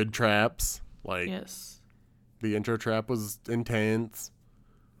had good traps. Like Yes. the intro trap was intense.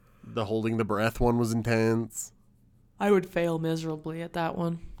 The holding the breath one was intense. I would fail miserably at that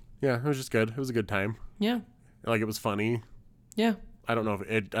one. Yeah, it was just good. It was a good time. Yeah. Like it was funny. Yeah. I don't know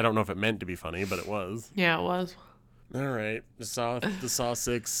if it meant to be funny, but it was. Yeah, it was. All right, the Saw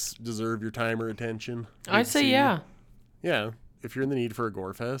 6 deserve your time or attention. I'd say yeah. Yeah, if you're in the need for a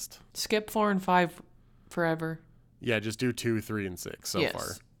gore fest, Skip 4 and 5 forever. yeah, just do 2, 3, and 6 so yes. far.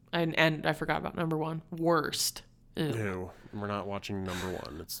 And I forgot about number 1. Worst. Ew. Ew, we're not watching number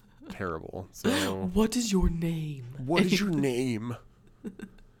 1. It's terrible. So, What is your name? what is your name?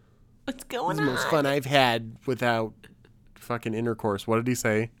 What's going This is the most fun I've had without fucking intercourse. What did he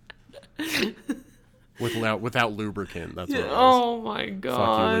say? Without lubricant. That's what it was. Oh my Fuck you,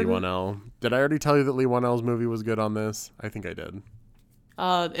 god. Lee Wanell. Did I already tell you that Lee Wanell's movie was good on this? I think I did.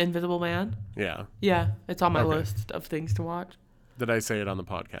 Invisible Man? Yeah. Yeah, it's on my Okay. list of things to watch. Did I say it on the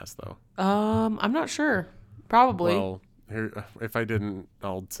podcast though? I'm not sure. Probably. Well, here, if I didn't,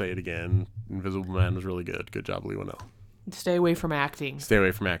 I'll say it again. Invisible Man was really good. Good job, Lee Wanell. Stay away from acting. Stay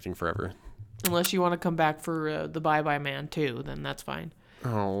away from acting forever. Unless you want to come back for the Bye Bye Man too, then that's fine.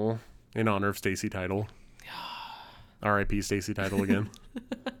 Oh, in honor of Stacy Title. R.I.P. Stacy Title again.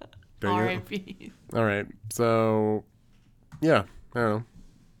 Dang it. R.I.P. All right, so yeah, I don't know.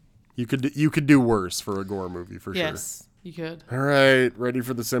 You could do worse for a gore movie for Yes, you could. sure. All right, ready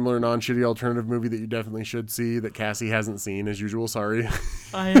for the similar non-shitty alternative movie that you definitely should see that Cassie hasn't seen as usual. Sorry,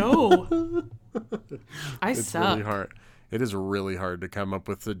 I know. I it's suck. really hard. It is really hard to come up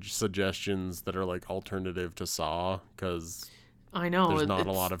with suggestions that are like alternative to Saw because I know. there's not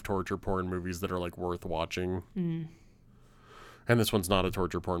a lot of torture porn movies that are like worth watching. Mm. And this one's not a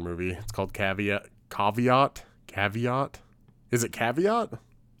torture porn movie. It's called Caveat. Caveat? Is it Caveat?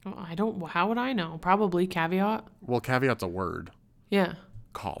 I don't. How would I know? Probably Caveat. Well, caveat's a word. Yeah.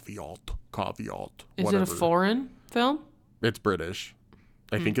 Caveat. Is Whatever. it a foreign film? It's British.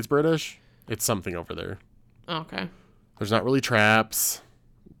 I think it's British. It's something over there. Okay. There's not really traps.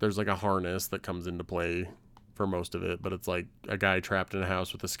 There's like a harness that comes into play for most of it, but it's like a guy trapped in a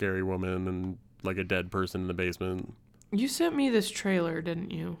house with a scary woman and like a dead person in the basement. You sent me this trailer,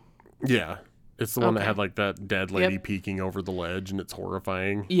 didn't you? Yeah. It's the one that Okay. had like that dead lady peeking over the ledge and it's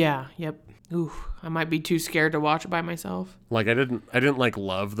horrifying. Yeah. Yep. Ooh, I might be too scared to watch it by myself. Like I didn't like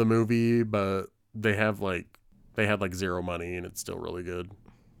love the movie, but they had like zero money and it's still really good,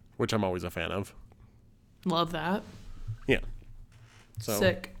 which I'm always a fan of. Love that. Yeah. So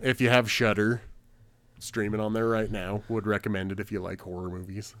Sick. if you have Shudder, stream it on there right now. Would recommend it if you like horror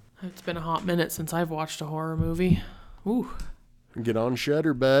movies. It's been a hot minute since I've watched a horror movie. Ooh. Get on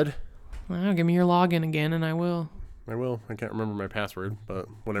Shudder, bud. Well, give me your login again and I will. I will. I can't remember my password, but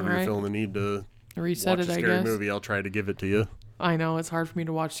whenever All you're right. feeling the need to Reset watch it, a I scary guess. movie, I'll try to give it to you. I know, it's hard for me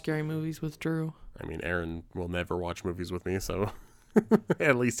to watch scary movies with Drew. I mean, Aaron will never watch movies with me, so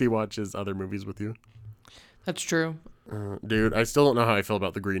at least he watches other movies with you. That's true. Dude, I still don't know how I feel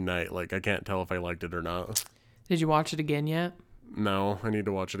about The Green Knight. Like, I can't tell if I liked it or not. Did you watch it again yet? No, I need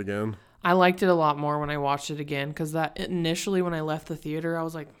to watch it again. I liked it a lot more when I watched it again because that initially when I left the theater, I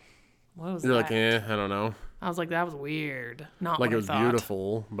was like, what was You're that? like, I don't know. I was like, that was weird. Not Like, what it was I thought.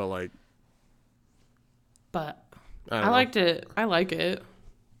 beautiful, but like, But I don't I know. liked it. I like it.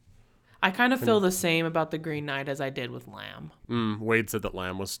 I kind of feel the same about The Green Knight as I did with Lamb. Wade said that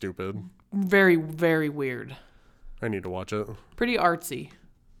Lamb was stupid. Very, very weird. I need to watch it. Pretty artsy,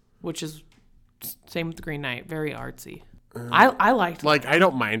 which is same with The Green Knight. Very artsy. I liked Like, I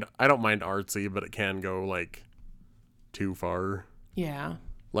don't mind artsy, but it can go like too far. Yeah.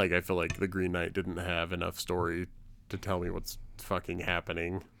 Like, I feel like The Green Knight didn't have enough story to tell me what's fucking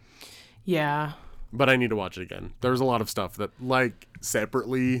happening. Yeah. But I need to watch it again. There's a lot of stuff that, like,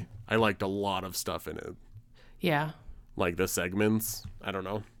 separately, I liked a lot of stuff in it. Yeah. Like the segments. I don't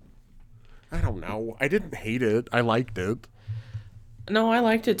know. I didn't hate it. I liked it. No, I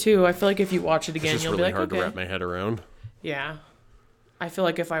liked it too. I feel like if you watch it again, It's just you'll really be like, hard to okay. wrap my head around. Yeah. I feel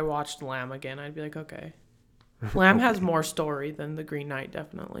like if I watched Lamb again, I'd be like, okay. Lamb has more story than The Green Knight,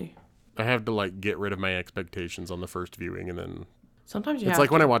 definitely. I have to, like, get rid of my expectations on the first viewing, and then... Sometimes you It's have like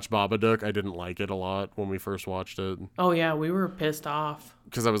to. when I watched Babadook, I didn't like it a lot when we first watched it. Oh, yeah, we were pissed off.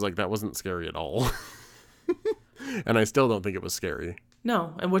 Because I was like, that wasn't scary at all. And I still don't think it was scary.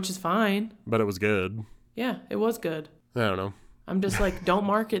 No, and which is fine. But it was good. Yeah, it was good. I don't know. I'm just like, don't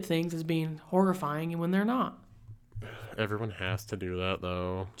market things as being horrifying when they're not. Everyone has to do that,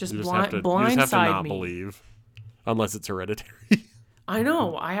 though. Just you blind- have to, you just have to blindside not me. believe. Unless it's Hereditary. I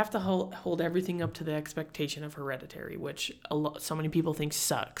know. I have to hold everything up to the expectation of Hereditary, which so many people think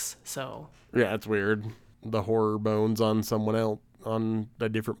sucks. So Yeah, it's weird. The horror bones on someone else, on a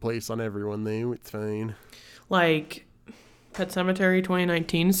different place on everyone, though. It's fine. like Pet Sematary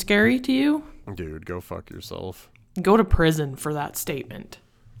 2019 is scary to you? Dude, go fuck yourself. Go to prison for that statement.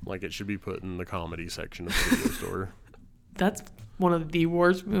 Like, it should be put in the comedy section of the video store. That's one of the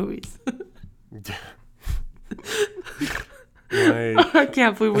worst movies. I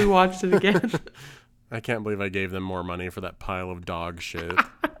can't believe we watched it again. I can't believe I gave them more money for that pile of dog shit.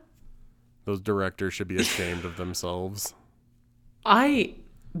 Those directors should be ashamed of themselves.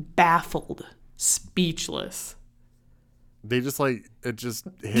 Baffled, speechless. They just it just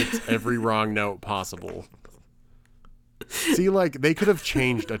hits every wrong note possible. See, they could have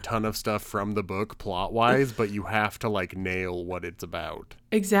changed a ton of stuff from the book plot-wise, but you have to, nail what it's about.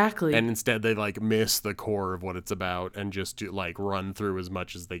 Exactly. And instead they, miss the core of what it's about and just do, run through as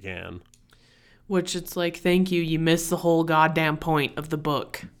much as they can. Which it's thank you, you missed the whole goddamn point of the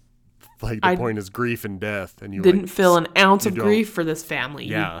book. The point is grief and death, and you didn't feel an ounce of don't- grief for this family.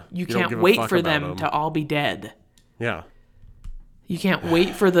 Yeah, You you don't can't give a wait fuck for about them 'em. to all be dead. Yeah. You can't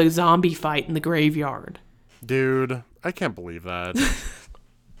wait for the zombie fight in the graveyard. Dude, I can't believe that.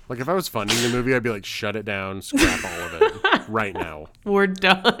 If I was funding the movie, I'd be shut it down, scrap all of it, right now. We're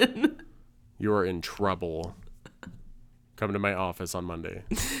done. You are in trouble. Come to my office on Monday.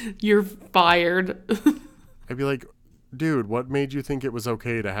 You're fired. I'd be like, dude, what made you think it was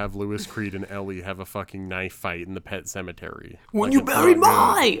okay to have Lewis Creed and Ellie have a fucking knife fight in the Pet Cemetery? When you it's buried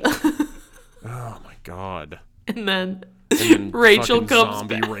not my... good. Oh my god. And then And then Rachel fucking comes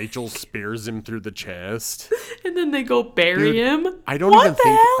zombie back. Rachel spears him through the chest. And then they go bury Dude, him. I don't What even the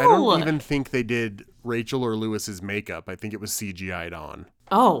think I hell? don't even think they did Rachel or Lewis's makeup. I think it was CGI'd on.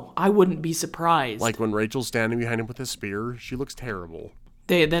 Oh, I wouldn't be surprised. When Rachel's standing behind him with a spear, she looks terrible.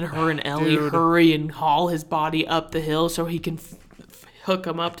 Then her and Ellie Dude. hurry and haul his body up the hill so he can hook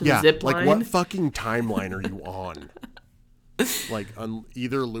him up to the zip line. what fucking timeline are you on?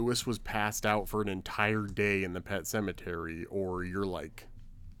 Either Lewis was passed out for an entire day in the Pet Cemetery, or you're or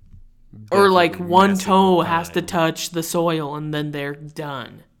definitely one messing toe with has to time. touch the soil and then they're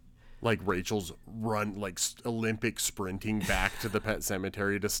done. Rachel's run Olympic sprinting back to the Pet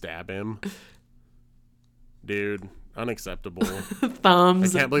Cemetery to stab him. Dude, unacceptable. I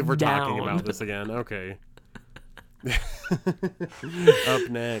Thumbs can't believe we're down. talking about this again. Okay. Up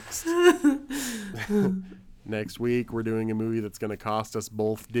next. Next week, we're doing a movie that's going to cost us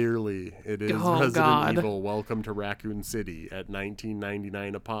both dearly. It is Oh, Resident God. Evil Welcome to Raccoon City at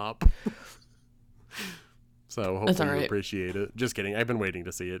 $19.99 a pop. So hopefully all you right. appreciate it. Just kidding. I've been waiting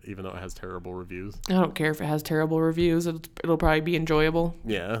to see it, even though it has terrible reviews. I don't care if it has terrible reviews. It'll probably be enjoyable.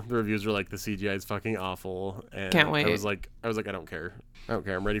 Yeah, the reviews are the CGI is fucking awful. And Can't wait. I was like, I don't care. I don't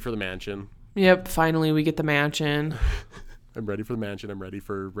care. I'm ready for the mansion. Yep, finally we get the mansion. I'm ready for the mansion. I'm ready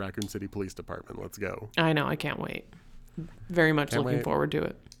for Raccoon City Police Department. Let's go. I know, I can't wait. Very much Can't looking wait. forward to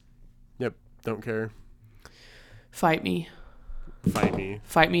it. Yep, don't care. Fight me. Fight me.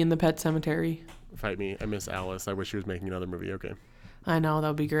 Fight me in the Pet Cemetery. Fight me. I miss Alice. I wish she was making another movie. Okay. I know, that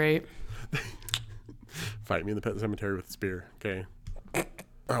would be great. Fight me in the Pet Cemetery with a spear. Okay.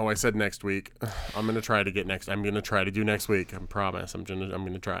 Oh, I said next week. I'm gonna try to do next week. I promise. I'm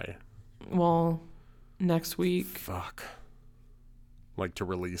gonna try. Well, next week. Fuck. To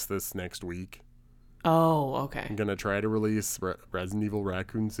release this next week. Oh, okay. I'm gonna try to release Resident Evil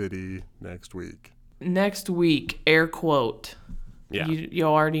Raccoon City next week. Next week, air quote. Yeah. You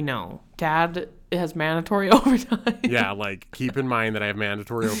already know. Dad has mandatory overtime. Yeah, keep in mind that I have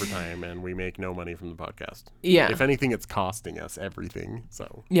mandatory overtime and we make no money from the podcast. Yeah. If anything, it's costing us everything.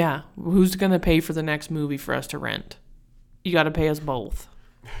 So Yeah. Who's going to pay for the next movie for us to rent? You got to pay us both.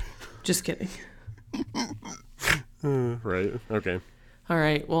 Just kidding. right. Okay. All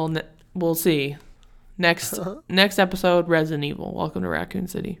right. Well, we'll see. Next episode, Resident Evil. Welcome to Raccoon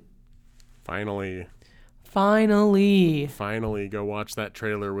City. Finally go watch that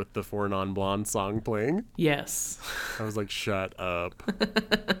trailer with the Four Non-Blonde song playing. Yes. I was like, shut up.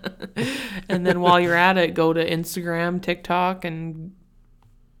 And then while you're at it, go to Instagram, TikTok, and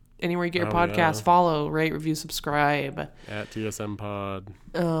anywhere you get your podcast. yeah. Follow, rate, review, subscribe. At TSM Pod.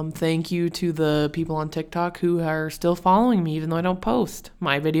 Thank you to the people on TikTok who are still following me, even though I don't post.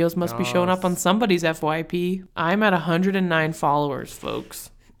 My videos must be showing up on somebody's FYP. I'm at 109 followers, folks.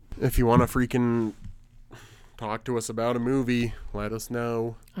 If you want to freaking talk to us about a movie, let us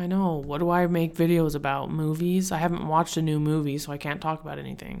know. I know. What do I make videos about? Movies? I haven't watched a new movie, so I can't talk about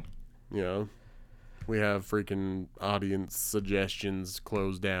anything. Yeah. We have freaking audience suggestions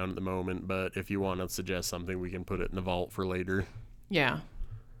closed down at the moment, but if you want to suggest something, we can put it in the vault for later. Yeah.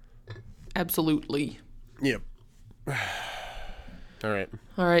 Absolutely. Yep. All right.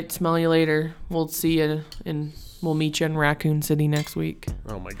 All right, smell you later. We'll see you we'll meet you in Raccoon City next week.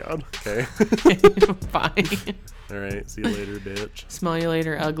 Oh my god. Okay. Bye. All right. See you later, bitch. Smell you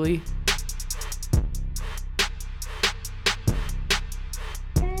later, ugly.